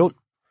 I don't.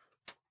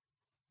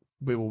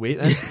 We will wait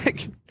then.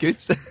 Good.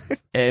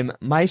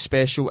 My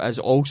special is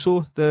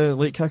also the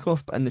late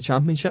kickoff in the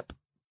Championship.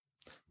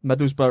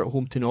 Middlesbrough at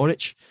home to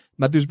Norwich.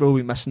 Middlesbrough will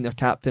be missing their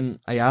captain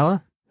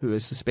Ayala, who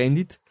is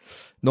suspended.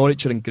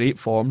 Norwich are in great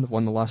form. They've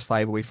won the last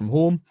 5 away from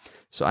home.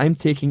 So I'm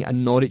taking a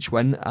Norwich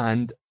win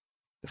and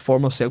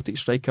former Celtic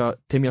striker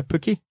Timur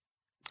Pukki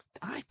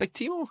Aye, Big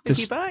Timo. Is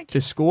he back?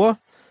 to score.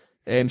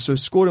 So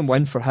scoring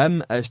win for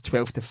him is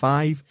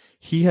 12-5.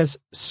 He has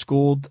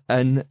scored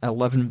in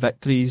 11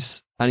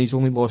 victories and he's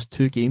only lost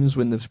 2 games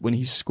when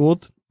he's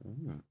scored.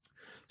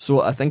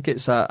 So I think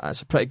it's a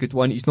pretty good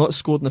one. He's not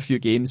scored in a few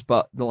games,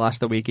 but the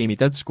last away game he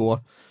did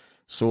score.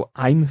 So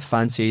I'm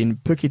fancying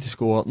Pukki to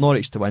score,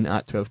 Norwich to win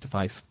at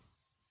 12-5.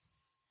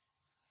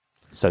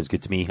 Sounds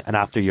good to me. And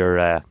after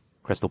your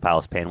Crystal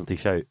Palace penalty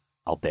shout,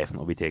 I'll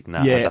definitely be taking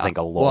that. Yeah, as I think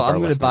a lot of our I'm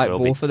going to listeners back will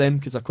both of them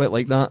because I quite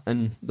like that.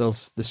 And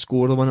there's the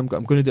scorer one. I'm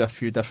going to do a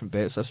few different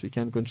bets this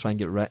weekend. I'm going to try and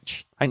get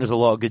rich. I think there's a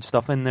lot of good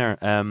stuff in there.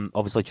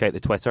 Obviously, check the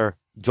Twitter.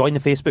 Join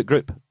the Facebook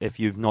group if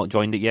you've not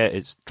joined it yet.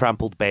 It's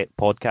Trampled Bet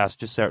Podcast.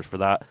 Just search for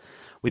that.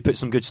 we put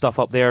some good stuff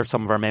up there.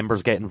 Some of our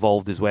members get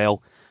involved as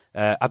well.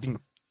 I've been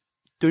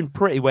doing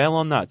pretty well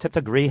on that. Tipped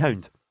a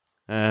Greyhound.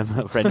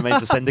 A friend of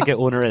mine's a syndicate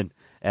owner in,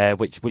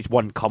 which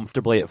won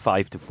comfortably at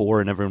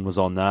 5-4, and everyone was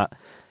on that.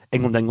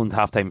 England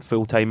half-time,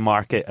 full-time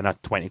market, and a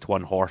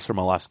 20-1 horse for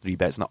my last 3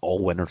 bets, not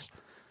all winners.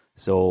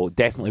 So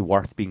definitely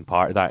worth being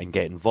part of that and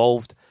get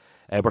involved.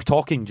 We're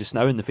talking just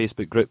now in the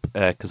Facebook group,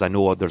 because I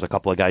know there's a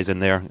couple of guys in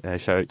there.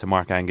 Shout out to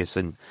Mark Angus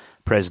and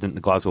President of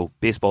the Glasgow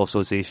Baseball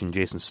Association,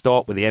 Jason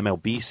Stott, with the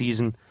MLB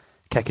season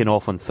kicking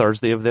off on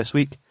Thursday of this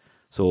week.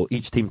 So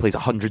each team plays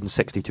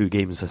 162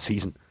 games a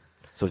season.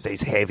 So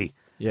it's heavy,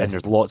 and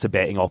there's lots of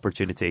betting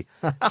opportunity.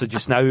 So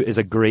just now is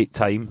a great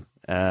time,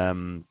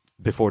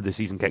 before the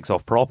season kicks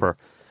off proper,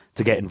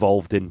 to get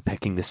involved in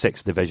picking the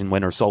 6th division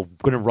winners. So I'm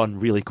going to run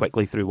really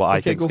quickly through what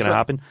I think is going to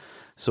happen.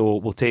 So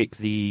we'll take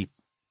the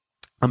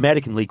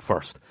American League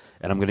first,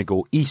 and I'm going to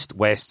go East,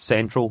 West,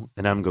 Central,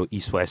 and I'm going to go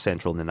East, West,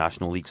 Central in the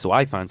National League. So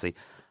I fancy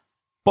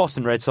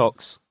Boston Red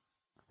Sox,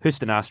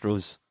 Houston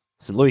Astros,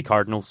 St. Louis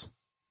Cardinals,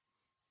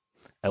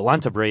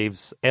 Atlanta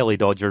Braves, LA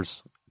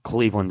Dodgers,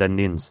 Cleveland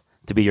Indians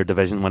to be your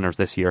division winners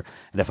this year.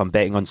 And if I'm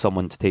betting on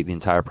someone to take the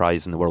entire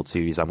prize in the World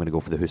Series, I'm going to go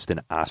for the Houston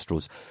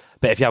Astros.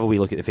 But if you have a wee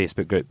look at the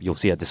Facebook group, you'll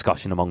see a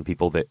discussion among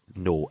people that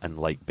know and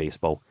like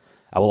baseball.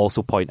 I will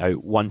also point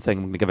out one thing.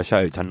 I'm going to give a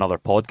shout out to another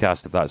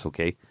podcast, if that's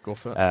okay. Go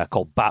for it.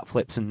 Called Bat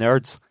Flips and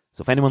Nerds.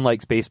 So if anyone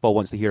likes baseball,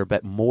 wants to hear a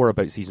bit more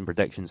about season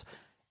predictions,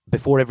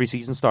 before every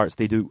season starts,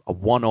 they do a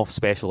one-off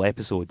special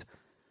episode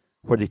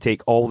where they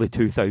take all the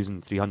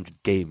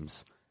 2,300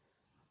 games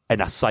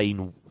and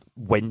assign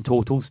win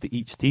totals to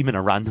each team in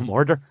a random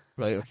order.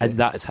 Right, okay.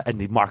 And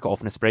they mark it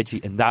off in a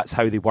spreadsheet, and that's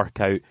how they work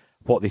out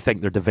what they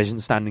think their division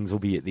standings will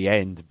be at the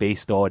end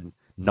based on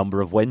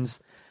number of wins.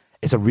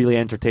 It's a really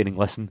entertaining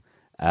listen.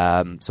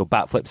 So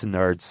Bat Flips and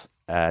Nerds,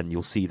 and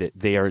you'll see that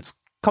it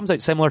comes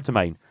out similar to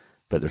mine,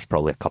 but there's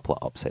probably a couple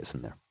of upsets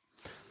in there.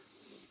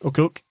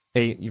 Okay,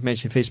 you've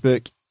mentioned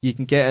Facebook. You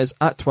can get us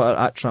at Twitter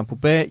at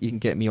TrampleBet. You can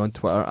get me on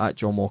Twitter at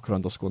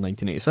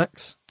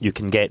JohnWalker_1986. You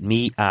can get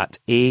me at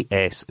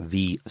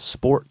ASV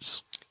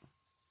Sports.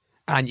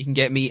 And you can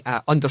get me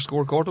at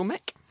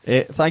 _GordoMick.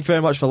 Thank you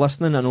very much for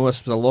listening. I know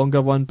this was a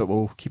longer one, but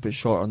we'll keep it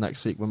shorter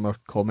next week when we're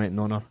commenting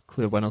on our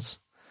clear winners.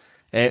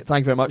 Thank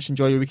you very much.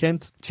 Enjoy your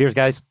weekend. Cheers,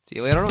 guys. See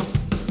you later on.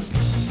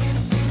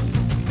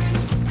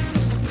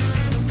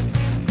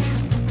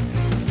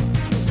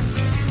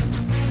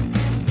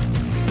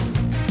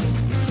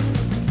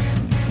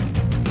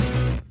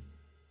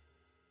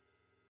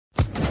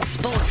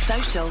 Sports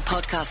Social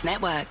Podcast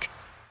Network.